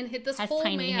up, and hit this whole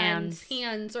tiny man's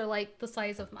hands are like the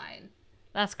size of mine.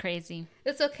 That's crazy.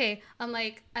 It's okay. I'm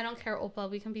like, I don't care, Oppa.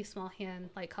 We can be small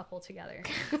hand like couple together.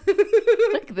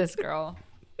 Look at this girl.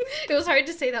 It was hard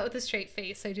to say that with a straight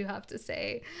face, I do have to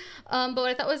say. But what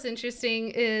I thought was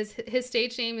interesting is his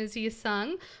stage name is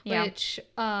Yisung, which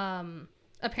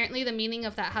apparently the meaning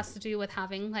of that has to do with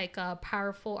having like a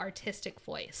powerful artistic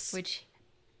voice, which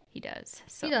he does.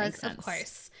 So he does, of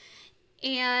course.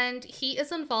 And he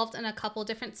is involved in a couple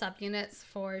different subunits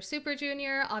for Super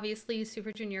Junior. Obviously,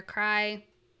 Super Junior Cry.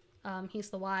 He's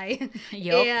the Y.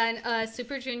 Yep. And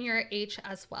Super Junior H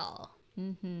as well.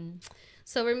 Mm-hmm.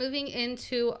 So we're moving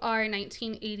into our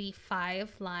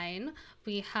 1985 line.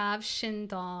 We have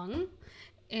Shindong.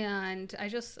 And I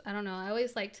don't know. I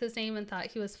always liked his name and thought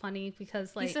he was funny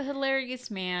because, like... He's a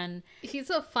hilarious man. He's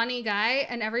a funny guy,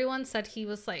 and everyone said he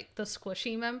was, like, the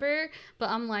squishy member. But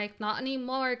I'm like, not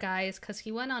anymore, guys, because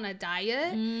he went on a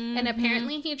diet. Mm-hmm. And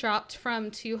apparently he dropped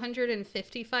from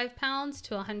 255 pounds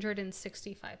to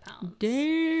 165 pounds.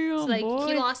 Damn, so, like, boy.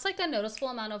 He lost, like, a noticeable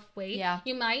amount of weight. Yeah.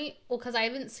 You might... Well, because I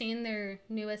haven't seen their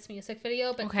newest music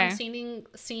video, but from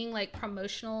seeing, like,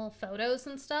 promotional photos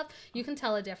and stuff, you can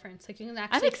tell a difference. Like, you can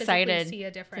actually... I'm excited see a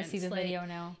difference. to see the video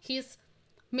now. He's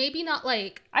maybe not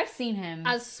like I've seen him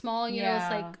as small, you know,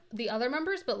 as like the other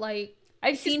members, but like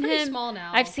I've seen him small now.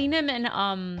 I've seen him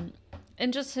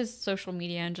in just his social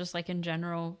media and just like in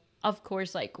general. Of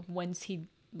course, like once he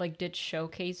like did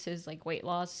showcases like weight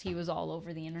loss, he was all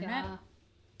over the internet. Yeah.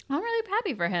 I'm really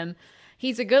happy for him.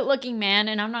 He's a good-looking man,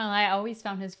 and I'm not gonna lie, I always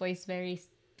found his voice very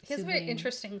he has a very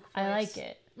interesting voice. I like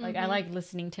it. Like I like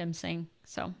listening to him sing.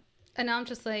 So. And now I'm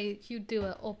just like, you do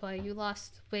it, Oppa. You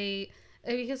lost weight.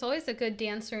 I mean, he's always a good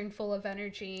dancer and full of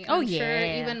energy. I'm sure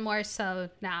even more so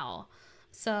now.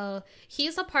 So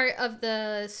he's a part of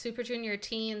the Super Junior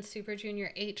T and Super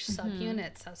Junior H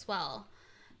subunits as well.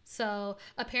 So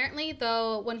apparently,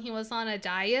 though, when he was on a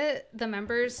diet, the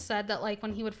members said that like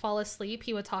when he would fall asleep,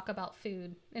 he would talk about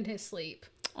food in his sleep.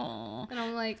 Aww. And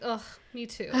I'm like, ugh, me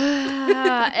too.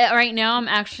 Right now, I'm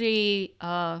actually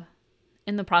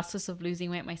in the process of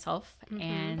losing weight myself,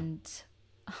 and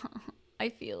I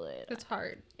feel it. It's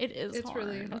hard. It's hard.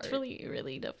 Really hard. It's really,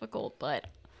 really difficult, but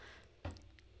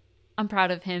I'm proud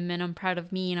of him, and I'm proud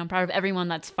of me, and I'm proud of everyone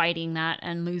that's fighting that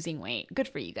and losing weight. Good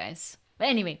for you guys. But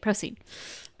anyway, proceed.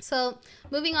 So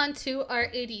moving on to our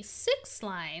 86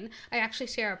 line, I actually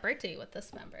share a birthday with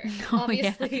this member.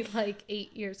 Obviously, like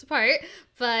 8 years apart,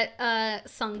 but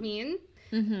Sungmin.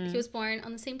 He was born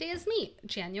on the same day as me,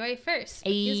 January 1st.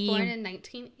 He was born in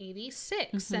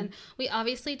 1986. And we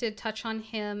obviously did touch on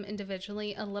him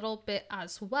individually a little bit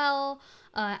as well.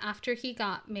 After he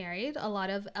got married, a lot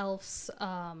of ELFs,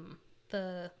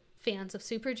 the fans of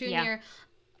Super Junior,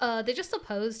 they just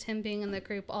opposed him being in the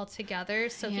group altogether.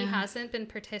 So he hasn't been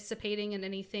participating in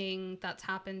anything that's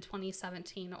happened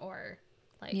 2017 or...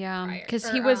 Like because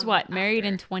he was married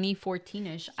in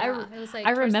 2014ish. It was like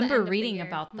I remember reading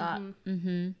about that.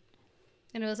 And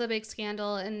it was a big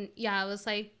scandal, and it was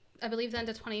like I believe the end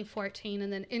of 2014,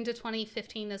 and then into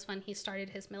 2015 is when he started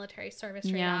his military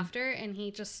service right after, and he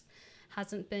just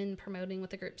hasn't been promoting with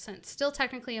the group since. Still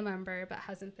technically a member, but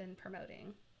hasn't been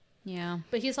promoting. Yeah,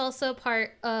 but he's also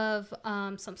part of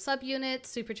some subunits: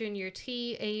 Super Junior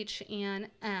T, H, and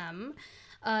M.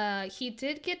 He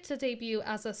did get to debut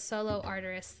as a solo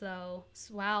artist, though.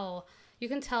 Wow. You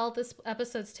can tell this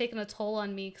episode's taken a toll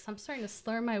on me because I'm starting to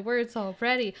slur my words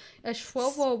already. A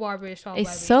solo artist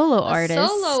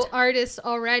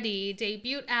already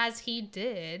debuted as he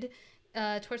did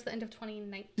towards the end of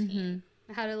 2019.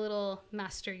 I had a little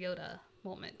Master Yoda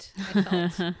moment, I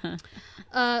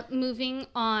felt. Moving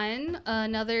on,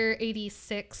 another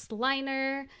 86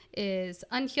 liner is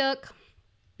Unhyuk.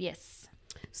 Yes.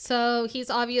 So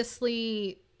he's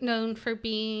obviously known for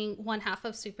being one half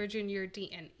of Super Junior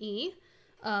D and E,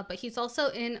 but he's also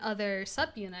in other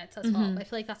subunits as well. I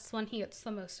feel like that's the one he gets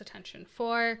the most attention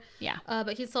for. Yeah.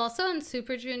 But he's also in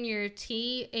Super Junior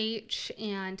T, H,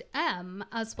 and M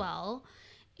as well.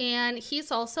 And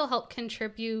he's also helped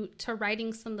contribute to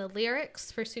writing some of the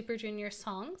lyrics for Super Junior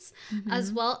songs,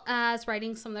 as well as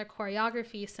writing some of their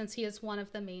choreography, since he is one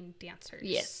of the main dancers.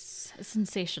 Yes, a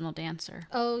sensational dancer.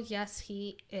 Oh, yes,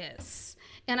 he is.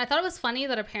 And I thought it was funny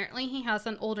that apparently he has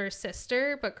an older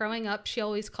sister, but growing up, she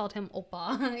always called him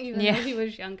Oppa, even though he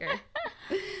was younger.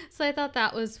 So I thought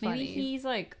that was funny. Maybe he's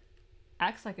like,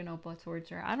 acts like an Oppa towards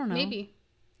her. I don't know. Maybe.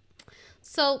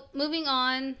 So moving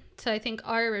on to, I think,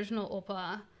 our original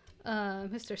Oppa,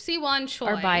 Mr. Siwon Choi.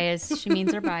 Our bias. She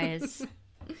means our bias.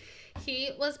 He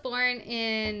was born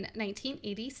in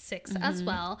 1986 as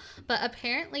well, but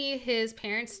apparently his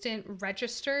parents didn't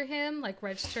register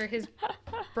his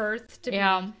birth to be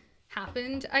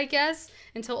happened, I guess,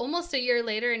 until almost a year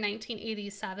later in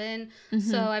 1987.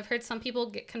 So I've heard some people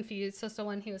get confused as to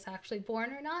when he was actually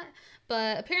born or not,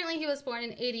 but apparently he was born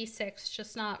in 86,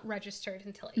 just not registered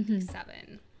until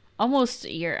 87. Almost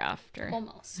a year after.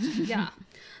 Almost, yeah.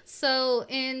 So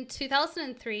in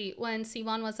 2003, when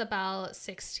Siwon was about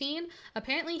 16,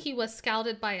 apparently he was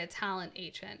scouted by a talent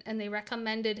agent, and they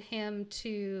recommended him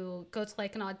to go to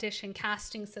like an audition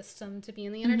casting system to be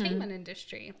in the entertainment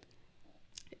industry.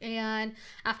 And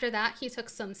after that, he took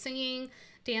some singing,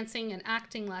 dancing, and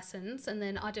acting lessons, and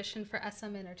then auditioned for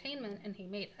SM Entertainment, and he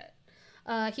made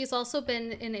it. He's also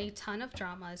been in a ton of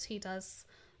dramas. He does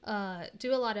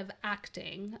do a lot of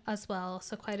acting as well,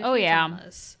 so quite a few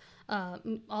dramas,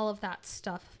 all of that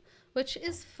stuff, which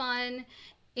is fun.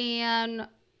 And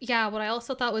yeah, what I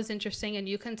also thought was interesting, and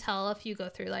you can tell if you go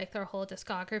through like their whole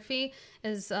discography,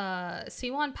 is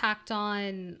Siwon packed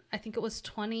on, I think it was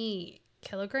 20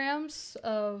 kilograms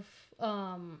of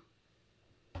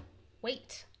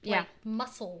weight, like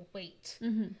muscle weight.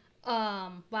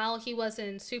 While he was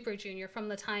in Super Junior, from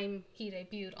the time he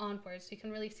debuted onwards, you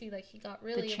can really see like he got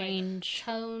really like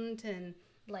toned and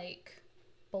like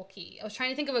bulky. I was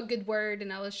trying to think of a good word,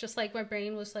 and I was just like, my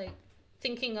brain was like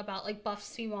thinking about like buff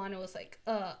Siwon. It was like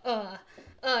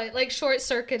like short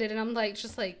circuited, and I'm like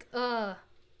just like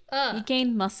He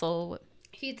gained muscle.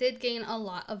 He did gain a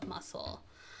lot of muscle.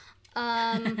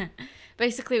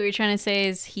 Basically what you're trying to say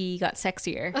is he got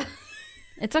sexier.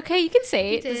 It's okay, you can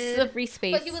say it. This is a free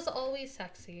space. But he was always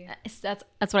sexy. That's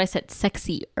what I said,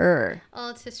 sexier.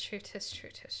 Oh, tis true.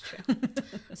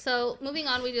 So moving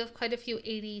on, we do have quite a few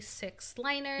 86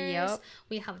 liners. Yep.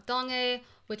 We have Donghae,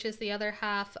 which is the other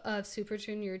half of Super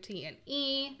Junior D and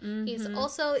E. He's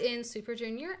also in Super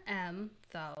Junior M,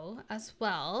 though, as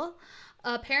well.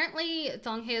 Apparently,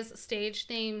 Donghae's stage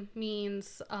name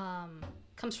means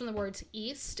comes from the words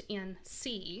east and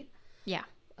sea. Yeah.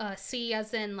 Sea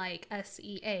as in like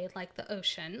SEA, like the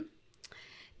ocean.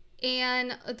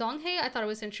 And Donghae, I thought it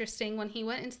was interesting. When he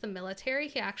went into the military,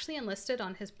 he actually enlisted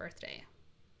on his birthday.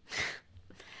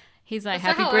 He's like,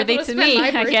 happy birthday to me,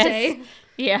 I guess.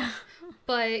 Yeah.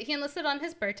 But he enlisted on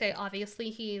his birthday.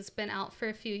 Obviously, he's been out for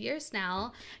a few years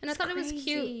now. And I thought it was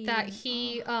cute that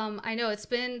he, I know it's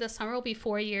been, the summer will be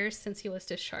 4 years since he was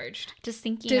discharged. Just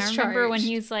thinking, I remember when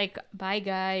he was like, bye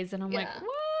guys. And I'm like,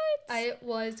 what? It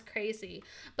was crazy.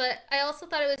 But I also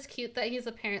thought it was cute that he's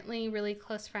apparently really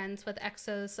close friends with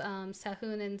EXO's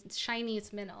Sehun and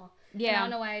SHINee's Minho. Yeah. And I don't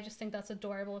know why, I just think that's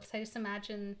adorable, because I just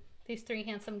imagine these three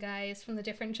handsome guys from the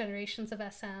different generations of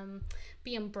SM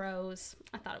being bros.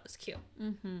 I thought it was cute.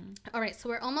 All right, so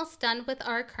we're almost done with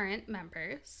our current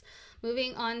members.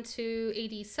 Moving on to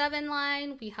 87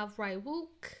 line, we have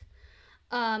Raiwook.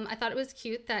 I thought it was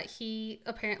cute that he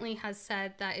apparently has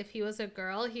said that if he was a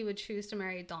girl, he would choose to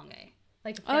marry Donghae.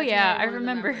 Like, oh yeah, I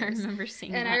remember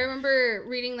seeing and that. I remember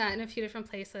reading that in a few different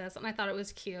places, and I thought it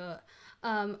was cute.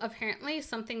 Apparently,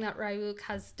 something that Raiwook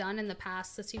has done in the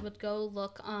past is he would go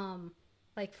look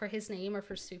like for his name or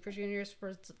for Super Junior's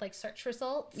for like search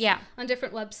results on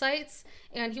different websites,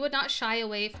 and he would not shy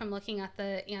away from looking at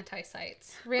the anti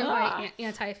sites, ran by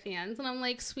anti fans, and I'm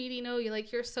like, sweetie, no,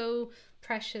 you're so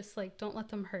precious, like don't let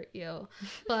them hurt you.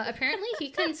 But apparently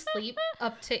he can sleep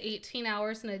up to 18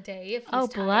 hours in a day if he's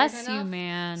tired bless enough. You,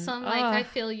 man. So I'm like, I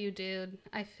feel you, dude,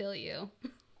 I feel you.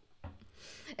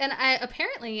 And I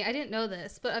didn't know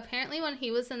this, but apparently when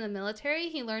he was in the military,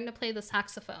 he learned to play the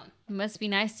saxophone. It must be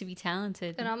nice to be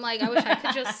talented. And I'm like, I wish I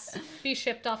could just be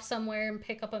shipped off somewhere and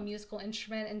pick up a musical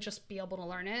instrument and just be able to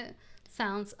learn it.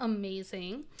 Sounds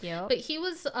amazing. Yep. But he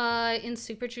was in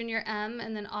Super Junior M,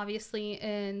 and then obviously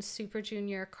in Super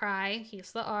Junior Cry.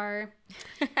 He's the R.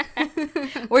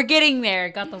 We're getting there.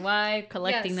 Got the Y,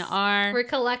 collecting Yes. the R. We're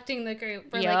collecting the group.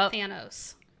 We're like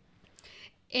Thanos.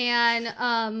 And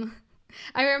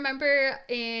I remember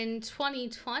in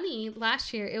 2020,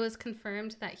 last year, it was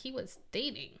confirmed that he was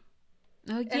dating.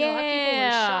 Oh, yeah. And a lot of people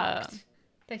were shocked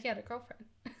that he had a girlfriend.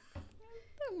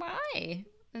 Why?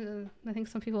 I think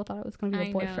some people thought it was going to be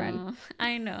a boyfriend.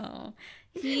 I know.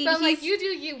 But I'm like, you do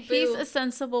you, boo. He's a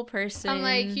sensible person. I'm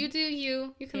like, you do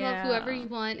you. You can love whoever you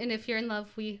want. And if you're in love,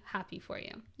 we happy for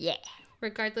you. Yeah.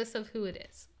 Regardless of who it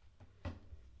is.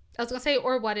 I was going to say,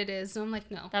 or what it is. And I'm like,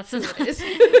 no. That's who it is.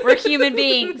 We're human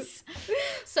beings.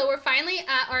 So we're finally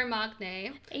at our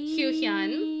Magne, Hugh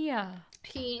Hyun. Yeah.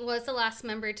 He was the last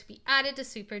member to be added to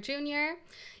Super Junior.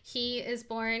 He is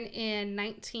born in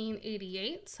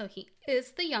 1988, so he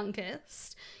is the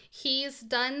youngest. He's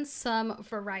done some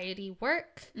variety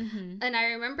work. Mm-hmm. And I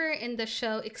remember in the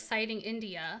show Exciting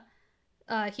India,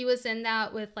 he was in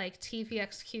that with like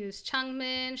TVXQ's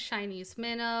Changmin, Shiny's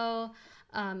Minho,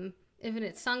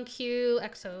 Infinite Sunkyu,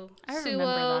 EXO I remember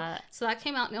Suo. that. So that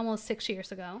came out almost 6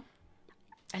 years ago.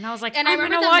 And I was like, And I'm I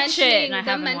remember gonna watch it. And I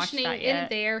them haven't watched mentioning that yet. in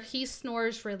there, he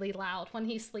snores really loud when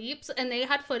he sleeps, and they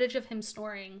had footage of him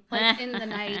snoring like in the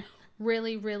night,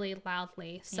 really, really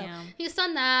loudly. So he's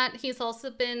done that. He's also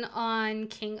been on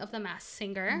King of the Masked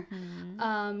Singer.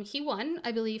 Mm-hmm. He won,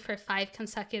 I believe, for 5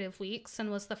 consecutive weeks and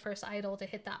was the first idol to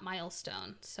hit that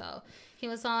milestone. So he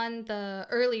was on the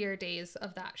earlier days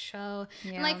of that show.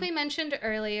 Yeah. And like we mentioned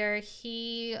earlier,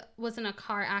 he was in a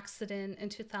car accident in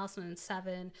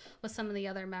 2007 with some of the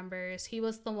other members. He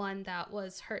was the one that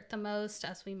was hurt the most,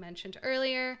 as we mentioned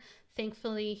earlier.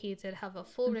 Thankfully, he did have a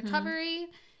full recovery.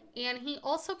 And he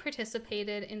also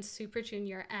participated in Super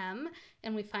Junior M.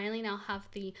 And we finally now have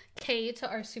the K to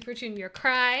our Super Junior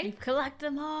Cry. We collect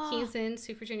them all. He's in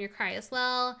Super Junior Cry as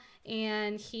well.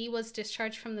 And he was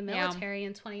discharged from the military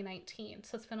in 2019.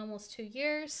 So it's been almost 2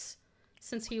 years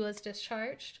since he was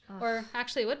discharged. Ugh. Or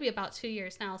actually, it would be about 2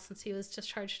 years now since he was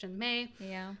discharged in May.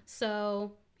 Yeah.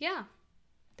 So, yeah.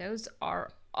 Those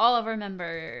are all of our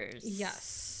members.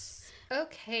 Yes.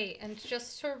 Okay, and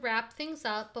just to wrap things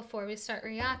up before we start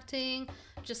reacting,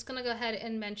 just going to go ahead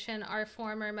and mention our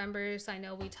former members. I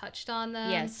know we touched on them.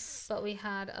 Yes. But we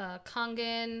had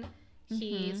Kangin.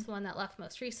 He's the one that left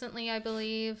most recently, I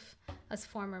believe, as a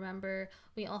former member.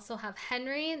 We also have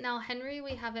Henry. Now, Henry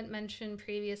we haven't mentioned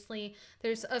previously.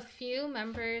 There's a few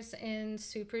members in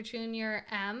Super Junior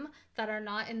M that are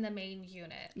not in the main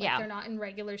unit. Like, they're not in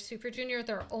regular Super Junior.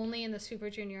 They're only in the Super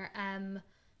Junior M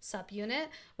subunit,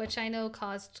 which I know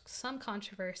caused some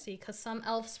controversy because some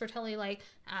elves were totally like,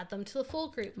 add them to the full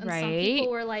group. And some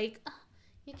people were like, oh,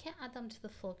 you can't add them to the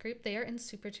full group. They are in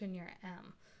Super Junior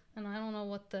M. And I don't know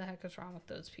what the heck is wrong with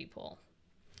those people.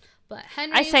 But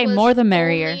Henry I say was more the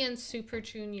merrier. Only in Super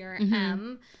Junior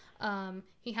M.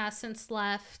 He has since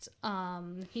left.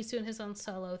 He's doing his own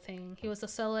solo thing. He was a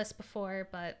soloist before,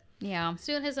 but he's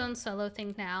doing his own solo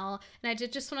thing now. And I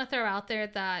did just want to throw out there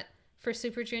that for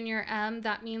Super Junior M,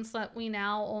 that means that we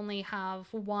now only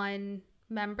have one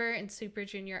member in Super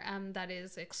Junior M that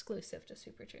is exclusive to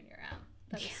Super Junior M.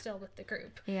 That is still with the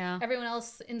group. Yeah. Everyone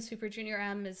else in Super Junior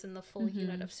M is in the full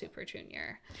unit of Super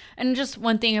Junior. And just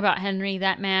one thing about Henry,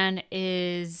 that man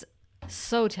is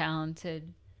so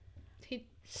talented. He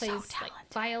plays like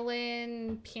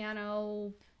violin,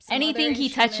 piano, anything he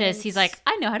touches, he's like,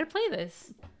 I know how to play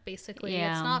this. Basically,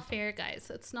 it's not fair, guys.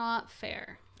 It's not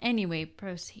fair. Anyway,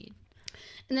 proceed.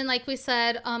 And then, like we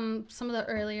said, some of the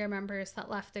earlier members that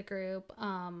left the group,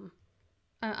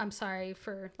 I'm sorry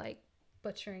for like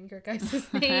butchering your guys'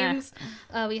 names.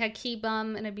 We had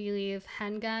Kibum and I believe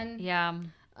Hengun. Yeah.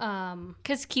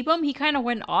 Because Kibum, he kind of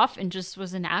went off and just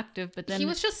was inactive, but then he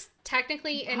was just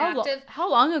technically inactive. How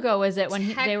long ago was it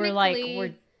when they were like,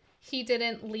 he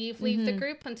didn't leave the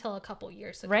group until a couple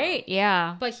years ago. Right,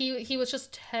 yeah. But he was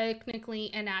just technically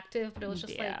inactive, but it was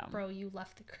just like, bro, you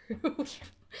left the group.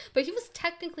 But he was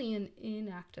technically an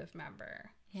inactive member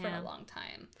for a long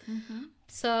time.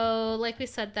 So, like we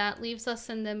said, that leaves us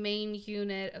in the main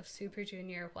unit of Super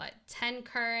Junior, 10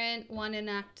 current, 1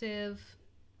 inactive,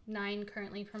 9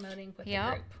 currently promoting with the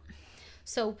group.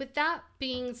 So, with that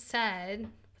being said,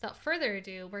 without further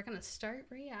ado, we're going to start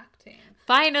reacting.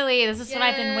 Finally, this is what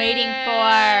I've been waiting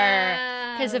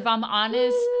for. Because if I'm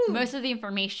honest, most of the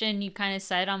information you kind of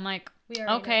said, I'm like, We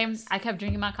already Okay, know this. I kept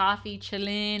drinking my coffee,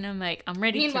 chilling. I'm like, I'm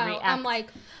ready to Meanwhile, react. I'm like,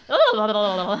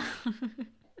 Oh.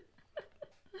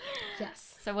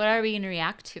 yes. So what are we going to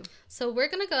react to? So we're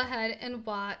going to go ahead and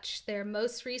watch their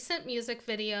most recent music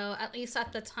video, at least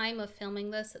at the time of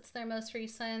filming this. It's their most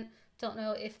recent. Don't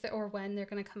know if or when they're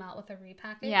going to come out with a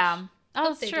repackage. Yeah. Oh, Hope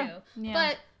that's they true. do. Yeah.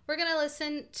 But we're going to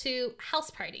listen to House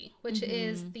Party, which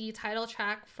is the title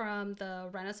track from the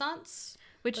Renaissance.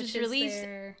 Which is released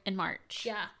their, in March.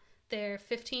 yeah, their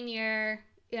 15-year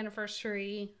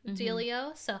anniversary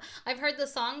dealio. So I've heard the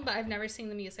song, but I've never seen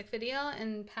the music video.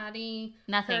 And Patty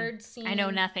Nothing. seen I know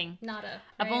nothing. nada. Right?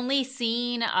 I've only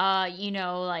seen, you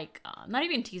know, like, not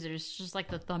even teasers, just like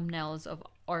the thumbnails of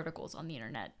articles on the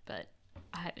internet, but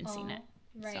I haven't seen it.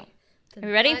 Right. So. Then Are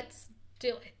we ready? Let's do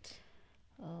it.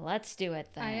 Let's do it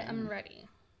then. I am ready.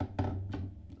 Oh,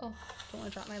 don't want to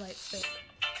drop my light stick.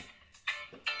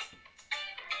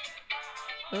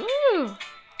 Ooh.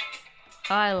 Oh,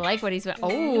 I like what he's doing.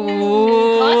 Costume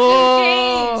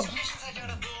Oh. change.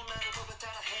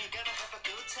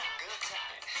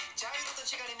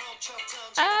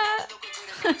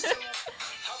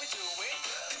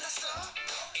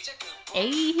 Hey,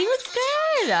 he looks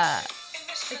good.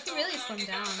 Like, he really slimmed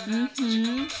down.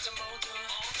 Mm-hmm.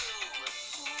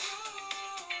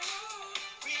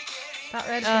 That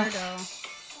red hair, though.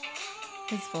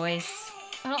 His voice.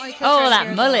 I don't like his Oh, red that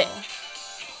hair, mullet. though.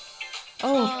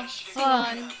 Oh,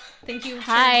 Simon, thank you for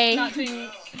Hi. not doing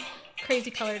crazy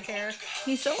colored hair.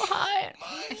 he's so hot.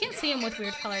 I can't see him with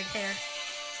weird colored hair.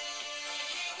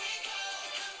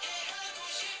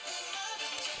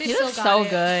 They He still looks got so it.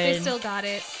 good. They still got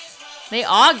it. They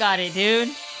all got it, dude.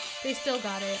 They still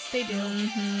got it. They do.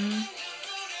 Mm-hmm.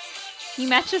 He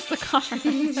matches the car.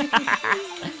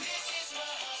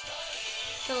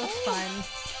 That looks fun.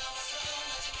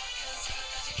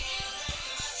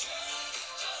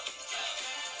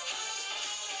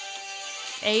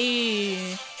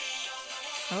 Hey.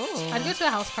 Oh. I'd go to a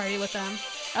house party with them.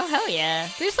 Oh, hell yeah.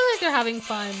 They just look like they're having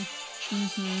fun.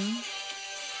 Mm-hmm.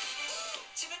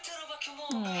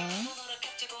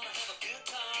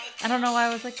 I don't know why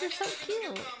I was like, you're so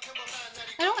cute.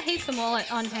 I don't hate the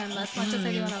mullet on him as much as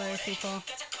I do on other people.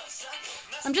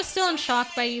 I'm just still in shock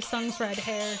by Yusung's red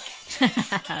hair.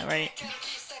 Right.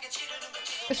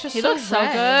 It's just He so looks so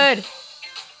red. good.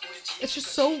 It's just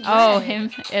so red. Oh,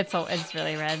 him. It's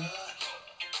really red.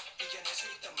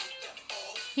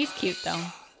 He's cute though.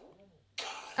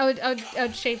 I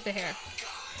would shave the hair.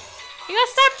 You got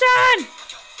stepped on.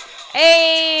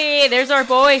 Hey, there's our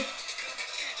boy.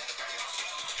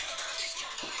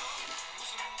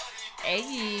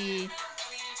 Hey.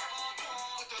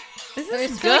 This I is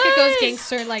just good. feel like it goes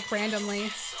gangster like randomly.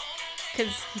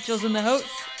 Because he chills in the house.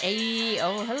 Hey,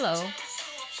 oh, hello.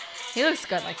 He looks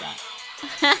good like that.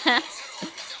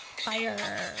 Fire.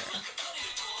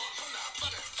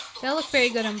 They all look very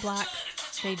good in black.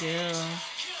 They do.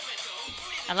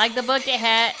 I like the bucket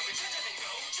hat.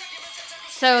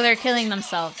 So they're killing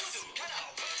themselves.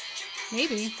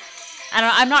 Maybe.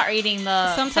 I'm not reading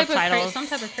the Some type subtitles.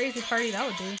 of crazy party that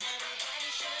would be.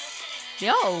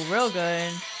 Yo, real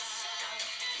good.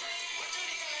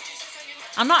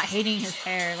 I'm not hating his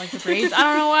hair, like the braids. I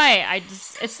don't know why.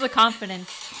 It's the confidence.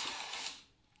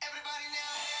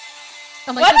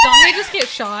 I'm like, What? did Dominic just get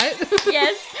shot?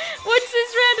 Yes. What's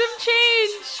this random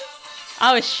change?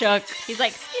 I was shook. He's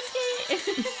like, ski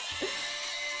ski.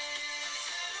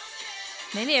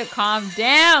 They need to calm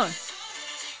down.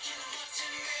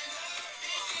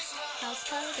 House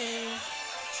party.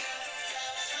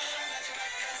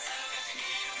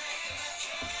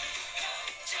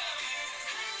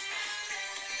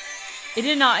 It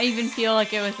did not even feel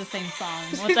like it was the same song.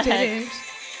 What the It heck? didn't.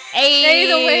 Hey, Hey,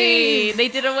 the wave. They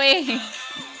did a wave.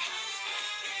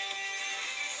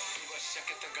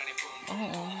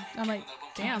 Oh, I'm like,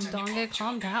 damn, Donga,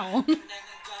 calm down.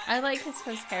 I like his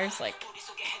hair's like.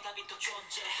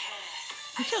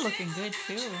 You're looking good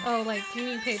too. Oh, like, you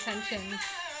need to pay attention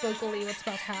vocally what's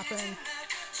about to happen.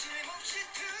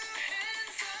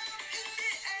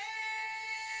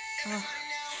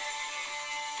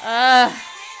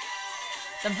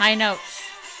 Them high notes.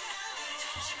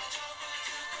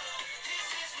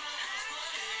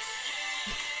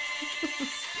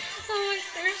 I'm like,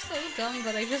 they're so dumb,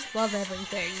 but I just love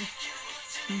everything.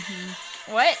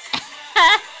 What?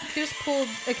 He just pulled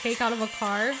a cake out of a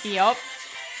car. Yup.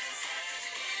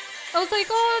 I was like,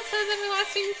 oh, it says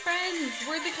everlasting friends.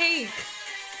 Where'd the cake?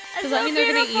 That's Does that so mean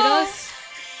they're gonna eat beautiful. us?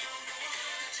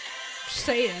 Just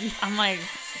saying. I'm like,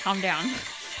 calm down.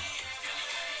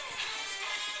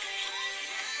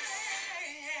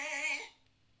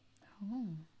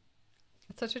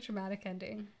 It's such a dramatic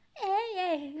ending. Hey,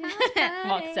 party.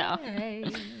 Walks out.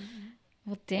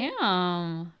 Well,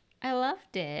 damn. I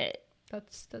loved it.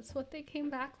 That's what they came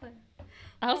back with.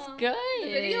 That was good. The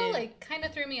video like kind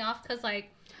of threw me off because like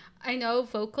I know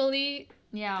vocally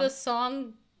the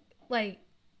song like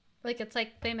it's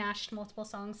like they mashed multiple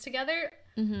songs together.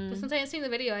 But since I hadn't seen the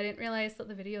video, I didn't realize that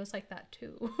the video is like that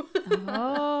too.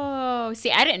 Oh, see,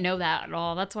 I didn't know that at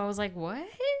all. That's why I was like, what?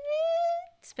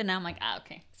 But now I'm like,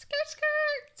 okay.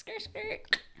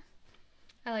 Skirt.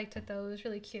 I liked it though. It was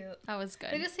really cute. That was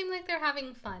good. They just seem like they're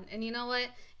having fun. And you know what?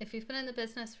 If you've been in the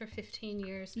business for 15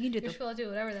 years, you should be able to do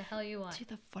whatever the hell you want.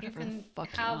 Do whatever the fuck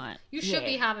you want. You should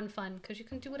be having fun because you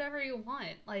can do whatever you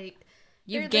want. Like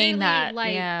you've gained that,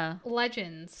 like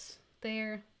legends.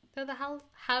 They're the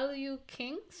Hallyu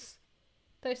Kings.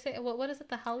 They say what is it?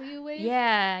 The Hallyu wave.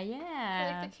 Yeah.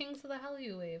 They're like the kings of the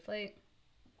Hallyu wave. Like.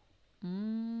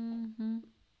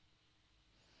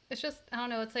 It's just I don't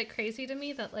know. It's like crazy to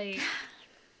me that like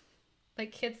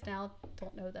kids now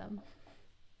don't know them.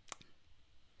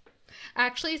 I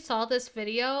actually saw this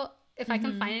video. If I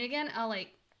can find it again, I'll like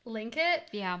link it.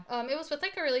 Yeah. It was with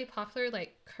like a really popular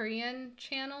like Korean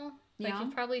channel. Like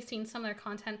you've probably seen some of their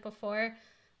content before.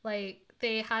 Like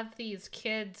they have these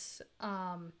kids.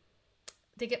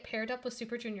 They get paired up with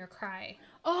Super Junior Cry.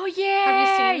 Oh yeah. Have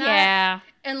you seen that? Yeah.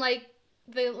 And like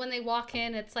when they walk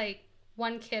in, it's like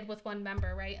one kid with one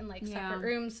member, right? In like separate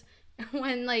rooms.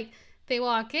 When like they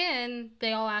walk in,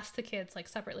 they all ask the kids like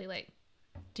separately, like,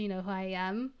 "Do you know who I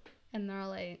am?" And they're all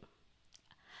like,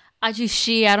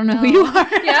 Ajushi, I don't know who you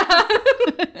are.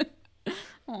 Yeah.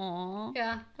 Aww.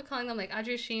 Yeah. We're calling them like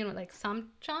Ajushi and like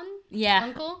Samchan. Yeah.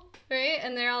 Uncle, right?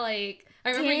 And they're all like,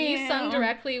 I remember Yi-sung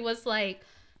directly was like,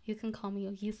 "You can call me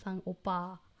Yi-sung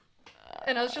Oppa."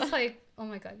 And I was just like, oh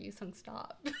my god, Yi-sung,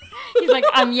 stop. He's like,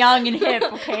 I'm young and hip,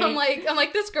 okay? I'm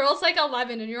like, this girl's like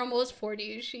 11 and you're almost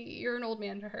 40. You're an old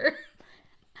man to her.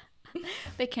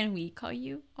 But can we call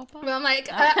you Oppa? But I'm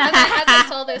like, as I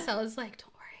saw this, I was like,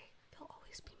 don't worry, he'll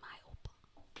always be my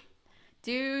Oppa.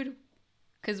 Dude,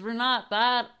 because we're not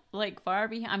that like far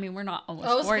behind. I mean, we're not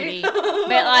almost 40, but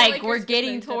like we're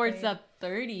getting towards the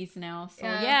 30s now. So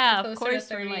yeah of course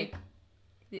we're like,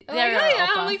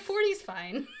 I'm like 40's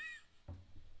fine.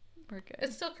 We're good.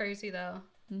 It's still crazy though,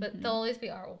 but they'll always be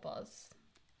our oppas.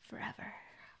 Forever.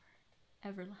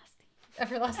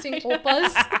 Everlasting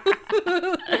oppas.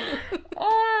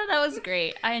 Oh, that was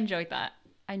great. I enjoyed that.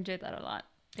 I enjoyed that a lot.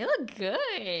 They look good.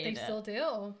 They still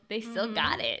do. They still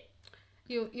got it.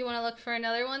 You want to look for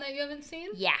another one that you haven't seen?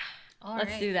 Yeah.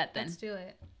 Let's do that then. Let's do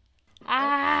it.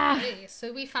 Ah. Okay,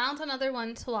 so we found another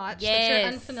one to watch that you're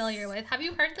unfamiliar with. Have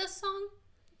you heard this song?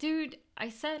 Dude, I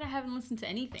said I haven't listened to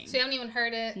anything. So you haven't even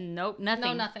heard it? Nope, nothing.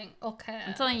 No, nothing. Okay.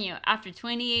 I'm telling you, after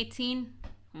 2018.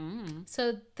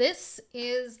 So this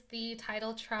is the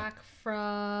title track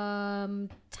from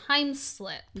Time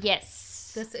Slip.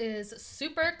 Yes. This is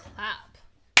Super Clap.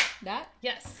 That?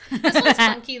 Yes. This one's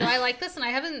funky though. I like this and I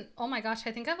haven't, oh my gosh,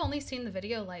 I think I've only seen the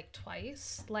video like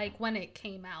twice, like when it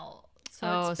came out.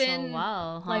 So it's been a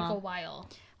while, huh? like a while.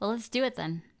 Well, let's do it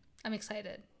then. I'm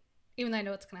excited. Even though I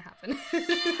know what's going to happen.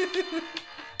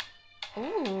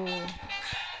 Ooh.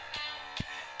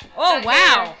 Oh,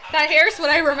 wow. That hair's what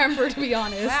I remember, to be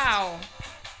honest. Wow.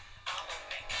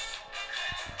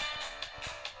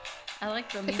 I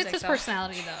like the music. It fits his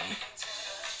personality,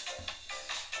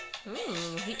 though.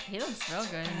 Ooh, he looks real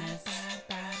good in this.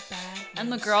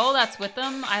 And the girl that's with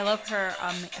him, I love her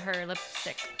her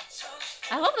lipstick.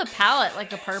 I love the palette, like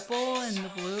the purple and the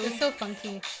blue. It's so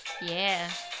funky. Yeah.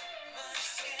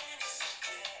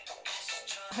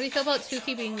 How do you feel about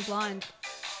Tuki being blonde?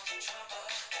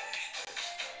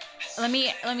 Let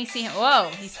me see him. Whoa,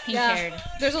 he's pink haired.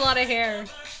 There's a lot of hair.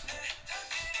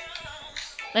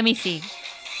 Let me see.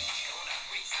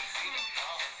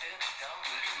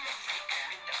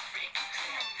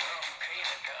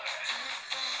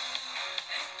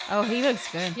 Oh, he looks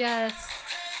good. Yes.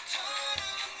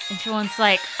 And Siobhan's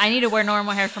like, I need to wear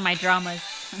normal hair for my dramas.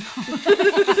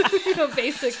 You know,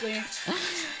 basically.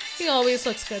 He always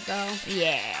looks good, though.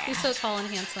 Yeah. He's so tall and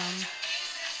handsome.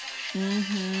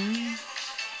 Mm-hmm.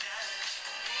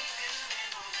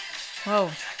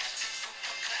 Whoa.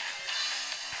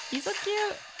 He's so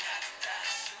cute.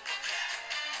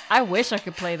 I wish I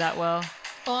could play that well.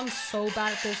 Oh, I'm so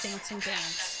bad at those dancing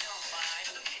games.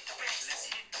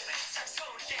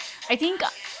 I think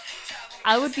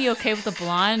I would be okay with the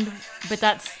blonde, but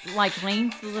that's like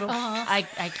length a little. I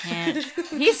can't.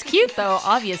 He's cute though,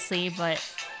 obviously, but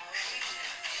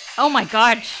oh my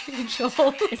gosh, Angel.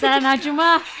 Is that an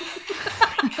Ajuma?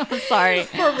 I'm sorry.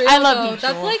 For real, I love though.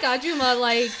 Angel. That's like Ajuma,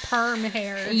 like perm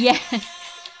hair. Yeah.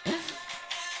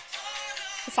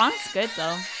 The song's good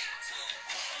though.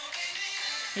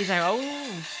 He's like,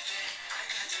 oh.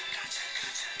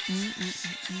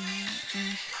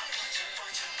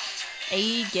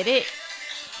 Hey, get it?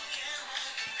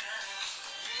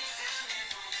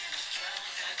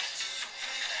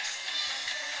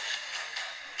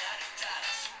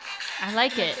 I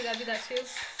like it. You gotta do that too.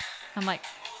 I'm like,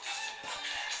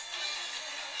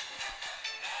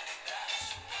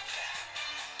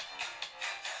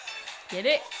 get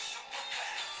it?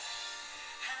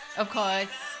 Of course.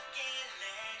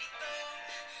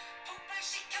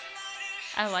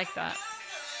 I like that.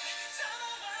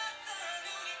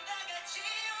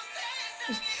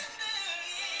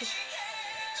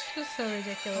 It's so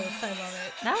ridiculous. I love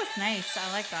it. That was nice.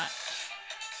 I like that.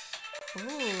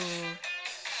 Ooh.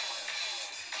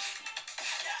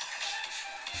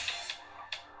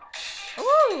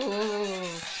 Ooh.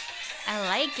 I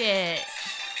like it.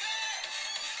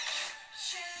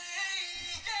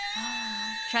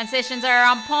 Transitions are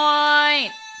on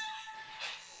point.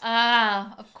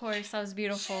 Ah, of course. That was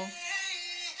beautiful.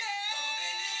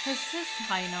 His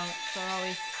high notes are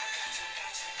always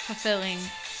fulfilling.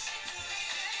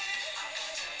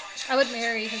 I would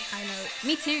marry his high notes.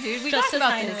 Me too, dude. We've Just talked his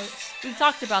about high this. notes. We've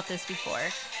talked about this before.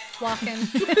 Walking.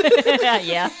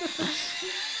 Yeah.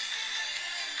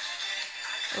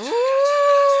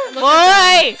 Ooh,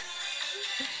 boy.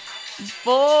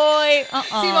 Boy.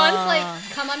 Simon's like,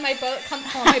 come on my boat, come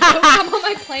on my boat, come on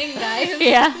my plane, guys.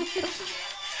 Yeah.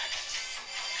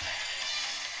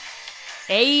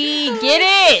 Hey, get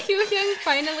it. Kyu Hyung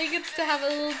finally gets to have a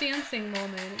little dancing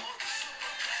moment.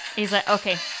 He's like,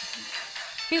 okay.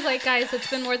 He's like, guys, it's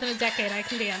been more than a decade. I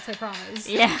can dance, I promise.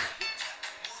 Yeah.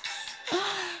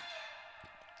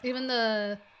 Even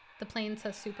the plane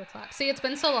says super clap. See, it's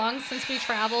been so long since we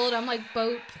traveled. I'm like,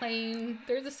 boat, plane,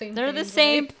 they're the same They're thing. the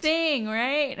same thing,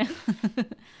 right?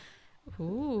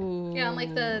 Ooh. Yeah, I'm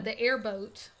like the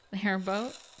airboat. The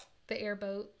airboat. The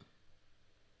airboat.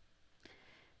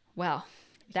 Well,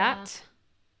 that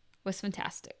was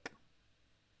fantastic.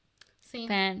 See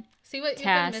what you've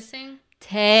been missing?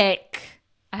 Fantastic.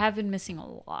 I have been missing a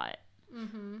lot.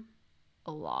 Mm-hmm.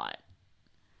 A lot.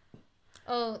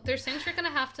 Oh, there's things you're gonna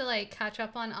have to like catch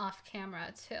up on off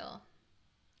camera too.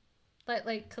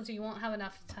 Like, cause you won't have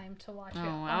enough time to watch it.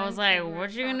 Oh, I was like,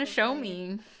 what you gonna show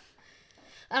me?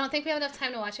 I don't think we have enough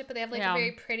time to watch it, but they have like Yeah. a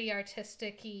very pretty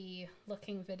artistic-y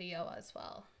looking video as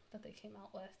well that they came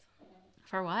out with.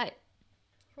 For what?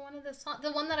 For one of the songs,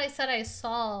 the one that I said I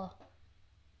saw,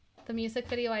 the music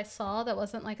video I saw that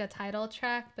wasn't like a title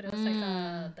track, but it was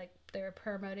like they were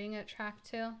promoting a track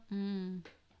too.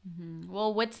 Mm-hmm.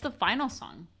 Well, what's the final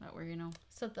song that we're gonna?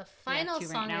 So the final to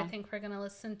right song now. I think we're gonna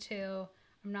listen to,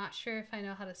 I'm not sure if I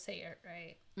know how to say it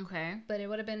right, Okay. but it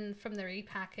would have been from the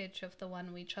repackage of the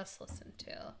one we just listened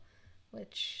to,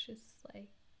 which is like,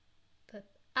 the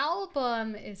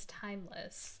album is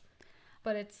timeless,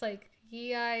 but it's like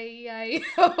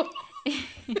E-I-E-I-O.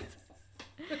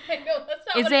 I know that's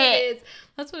not what it is.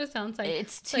 That's what it sounds like.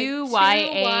 It's like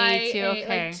 2YA, okay.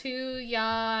 Like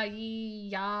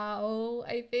 2-ya-e-ya-o,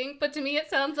 I think. But to me, it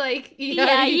sounds like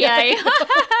Yeah.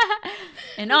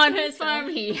 And on his farm,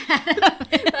 he had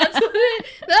That's what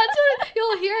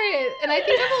you'll hear it. And I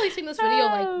think I've only seen this video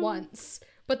like once.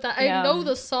 But I know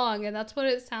the song, and that's what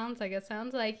it sounds like. It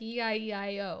sounds like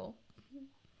E-I-E-I-O.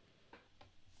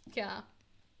 Yeah.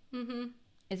 Mm-hmm.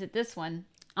 Is it this one?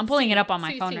 I'm pulling it up on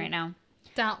my phone right now.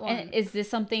 That one. And is this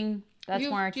something that's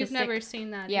more artistic? You've never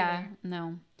seen that Yeah, either.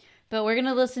 no. But we're going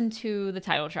to listen to the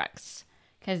title tracks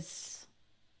because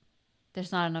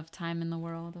there's not enough time in the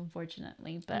world,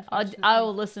 unfortunately. But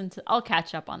I'll listen to, I'll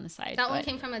catch up on the side. That one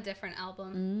came from a different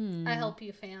album. I help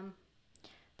you, fam.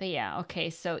 But yeah, okay.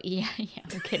 So yeah,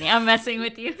 I'm kidding. I'm messing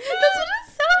with you. That's what it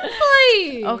sounds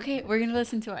like. Okay, we're going to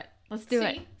listen to it. Let's do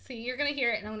it. See, you're going to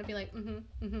hear it and I'm going to be like,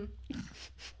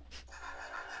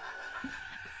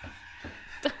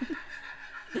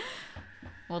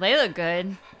 Well, they look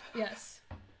good. Yes.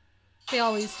 They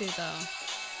always do, though.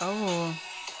 Oh.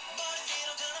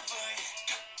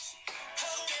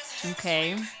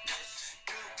 Okay.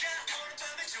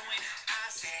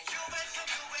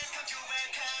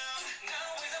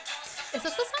 Is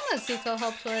this the song that Zico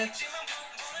helped with? I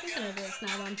think it is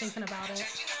now that I'm thinking about it.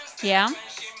 Yeah.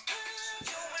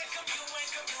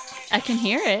 I can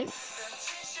hear it.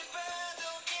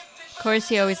 Of course,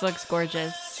 he always looks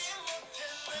gorgeous.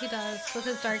 He does, with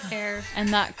his dark hair. And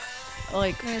that,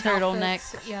 like, And his turtleneck.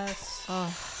 outfits, yes.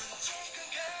 Oh.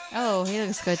 Oh, he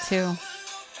looks good, too.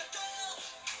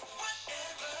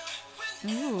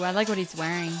 Ooh, I like what he's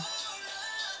wearing.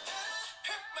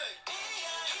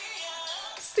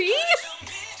 See?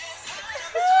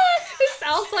 It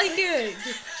sounds like it.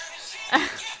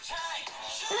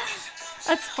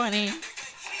 That's funny.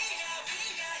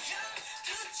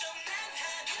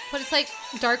 But it's like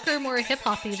darker, more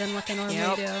hip-hoppy than what they normally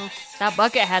do. That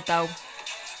bucket hat, though.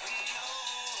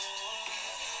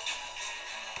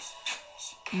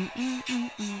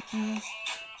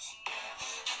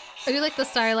 I do like the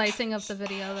stylizing of the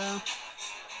video, though.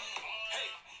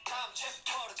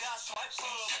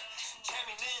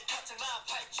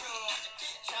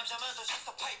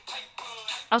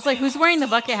 I was like, who's wearing the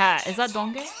bucket hat? Is that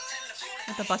Donghae?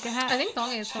 With the bucket hat? I think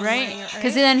Donghae is right?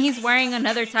 Because then he's wearing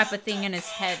another type of thing in his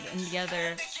head in the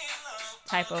other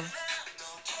type of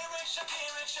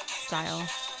style.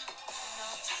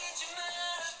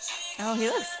 Oh, he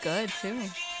looks good, too.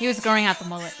 He was growing out the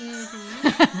mullet.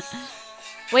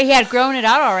 Wait, he had grown it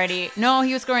out already. No,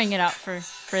 he was growing it out for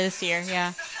this year,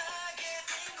 yeah.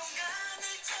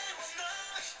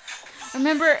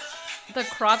 Remember the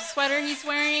crop sweater he's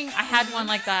wearing? I had one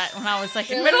like that when I was like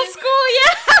in middle school,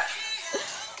 yeah.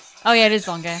 Oh yeah, it is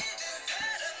Donghae.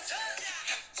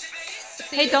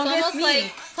 Hey, Donghae's me.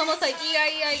 It's almost like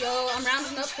E-I-E-I-O. I'm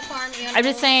rounding up the farm animals. I'm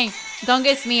just saying,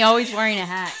 Donghae's me, always wearing a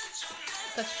hat.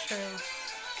 That's true.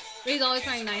 He's always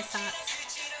wearing nice hats.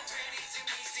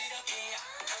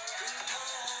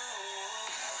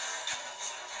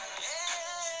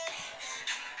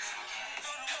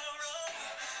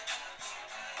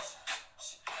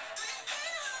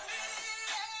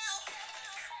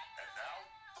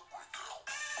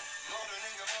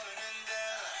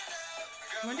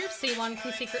 I wonder if C1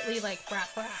 can secretly like rap.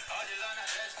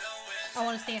 I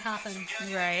want to see it happen.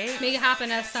 Right? Make it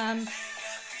happen, SM.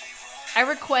 I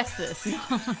request this.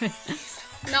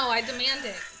 No, I demand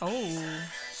it. Oh.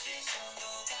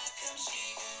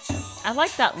 I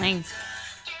like that length.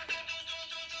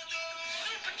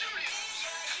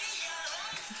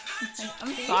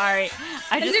 I'm sorry.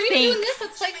 I just think think doing this,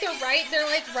 it's like they're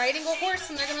like riding a horse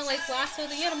and they're gonna like lasso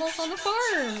the animals on the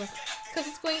farm. Because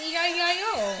it's going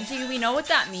E-I-E-I-O. Do we know what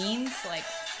that means? Like,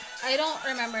 I don't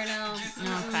remember now.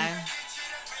 Okay.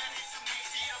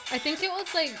 I think it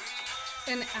was like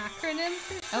an acronym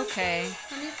for something. Okay.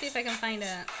 Let me see if I can find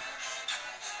it.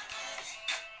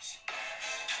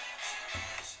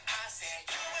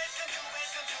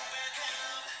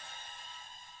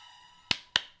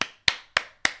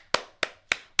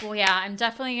 Well, yeah, I'm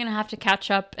definitely going to have to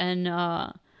catch up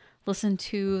and listen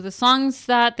to the songs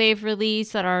that they've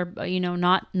released that are,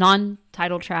 not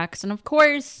non-title tracks. And of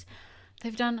course,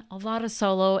 they've done a lot of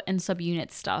solo and subunit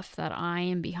stuff that I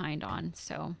am behind on.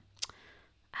 So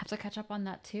I have to catch up on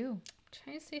that too.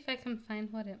 Trying to see if I can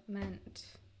find what it meant.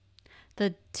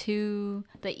 The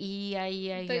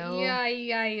E-I-E-I-O. The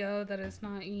E-I-E-I-O that is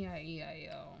not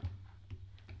E-I-E-I-O.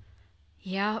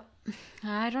 Yep.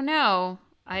 I don't know.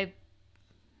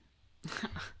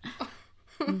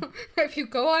 If you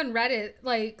go on Reddit,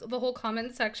 like the whole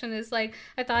comment section is like,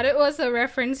 I thought it was a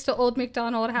reference to Old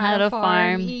MacDonald had a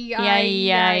farm.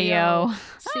 E-I-E-I-O.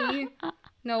 See?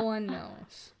 No one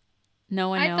knows. No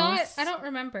one knows. I don't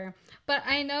remember. But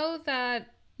I know that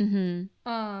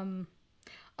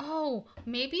oh,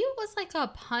 maybe it was like a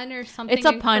pun or something. It's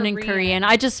a pun in Korean.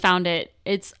 I just found it.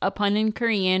 It's a pun in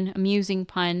Korean, amusing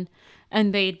pun,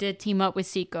 and they did team up with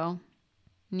Zico.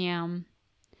 Yeah.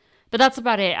 But that's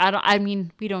about it. I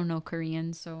mean, we don't know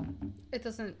Korean, so it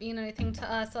doesn't mean anything to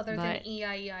us other than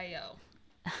E-I-E-I-O.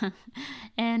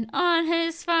 And on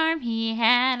his farm, he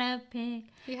had a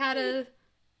pig. He had a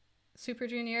Super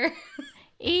Junior.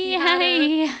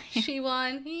 E-I-E. She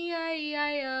won.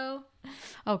 E-I-E-I-O.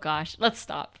 Oh gosh, let's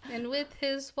stop. And with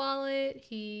his wallet,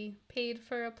 he paid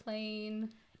for a plane.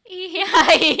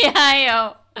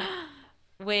 E-I-E-I-O.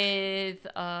 With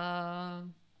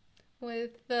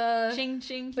the ching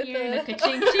ching here and a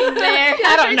ching ching there.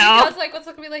 I don't know. I was like, what's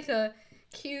gonna be like a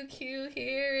QQ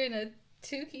here and a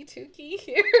Tuki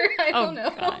here? I don't know.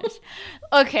 Gosh.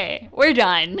 Okay, we're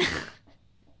done.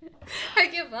 I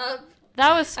give up.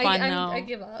 That was fun though. I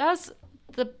give up. That was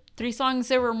the 3 songs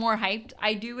that were more hyped.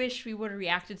 I do wish we would have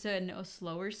reacted to a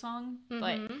slower song,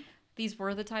 but these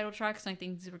were the title tracks, and I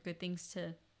think these were good things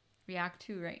to react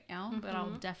to right now. But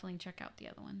I'll definitely check out the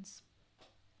other ones.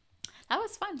 That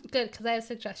was fun. Good, because I have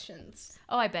suggestions.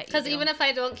 Oh, I bet you do. Because even if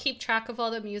I don't keep track of all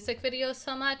the music videos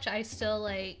so much, I still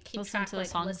like keep track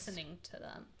of listening to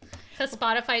them. Because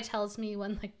Spotify tells me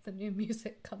when like the new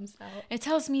music comes out. It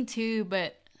tells me too,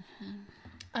 but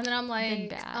and then I'm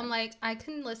like I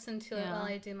can listen to it while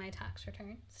I do my tax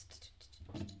returns.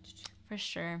 For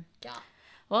sure. Yeah.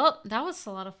 Well, that was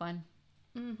a lot of fun.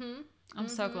 I'm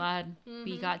so glad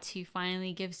we got to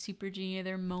finally give Super Junior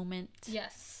their moment.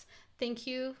 Yes. Thank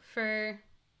you for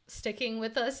sticking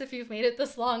with us if you've made it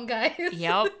this long, guys.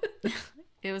 Yep.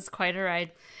 It was quite a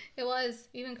ride. It was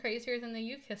even crazier than the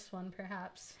U-Kiss one,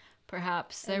 perhaps.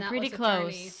 Perhaps. They're pretty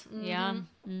close. Mm-hmm. Yeah.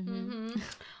 Mm-hmm. Mm-hmm.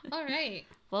 All right.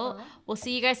 Well, we'll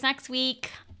see you guys next week.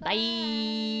 Bye.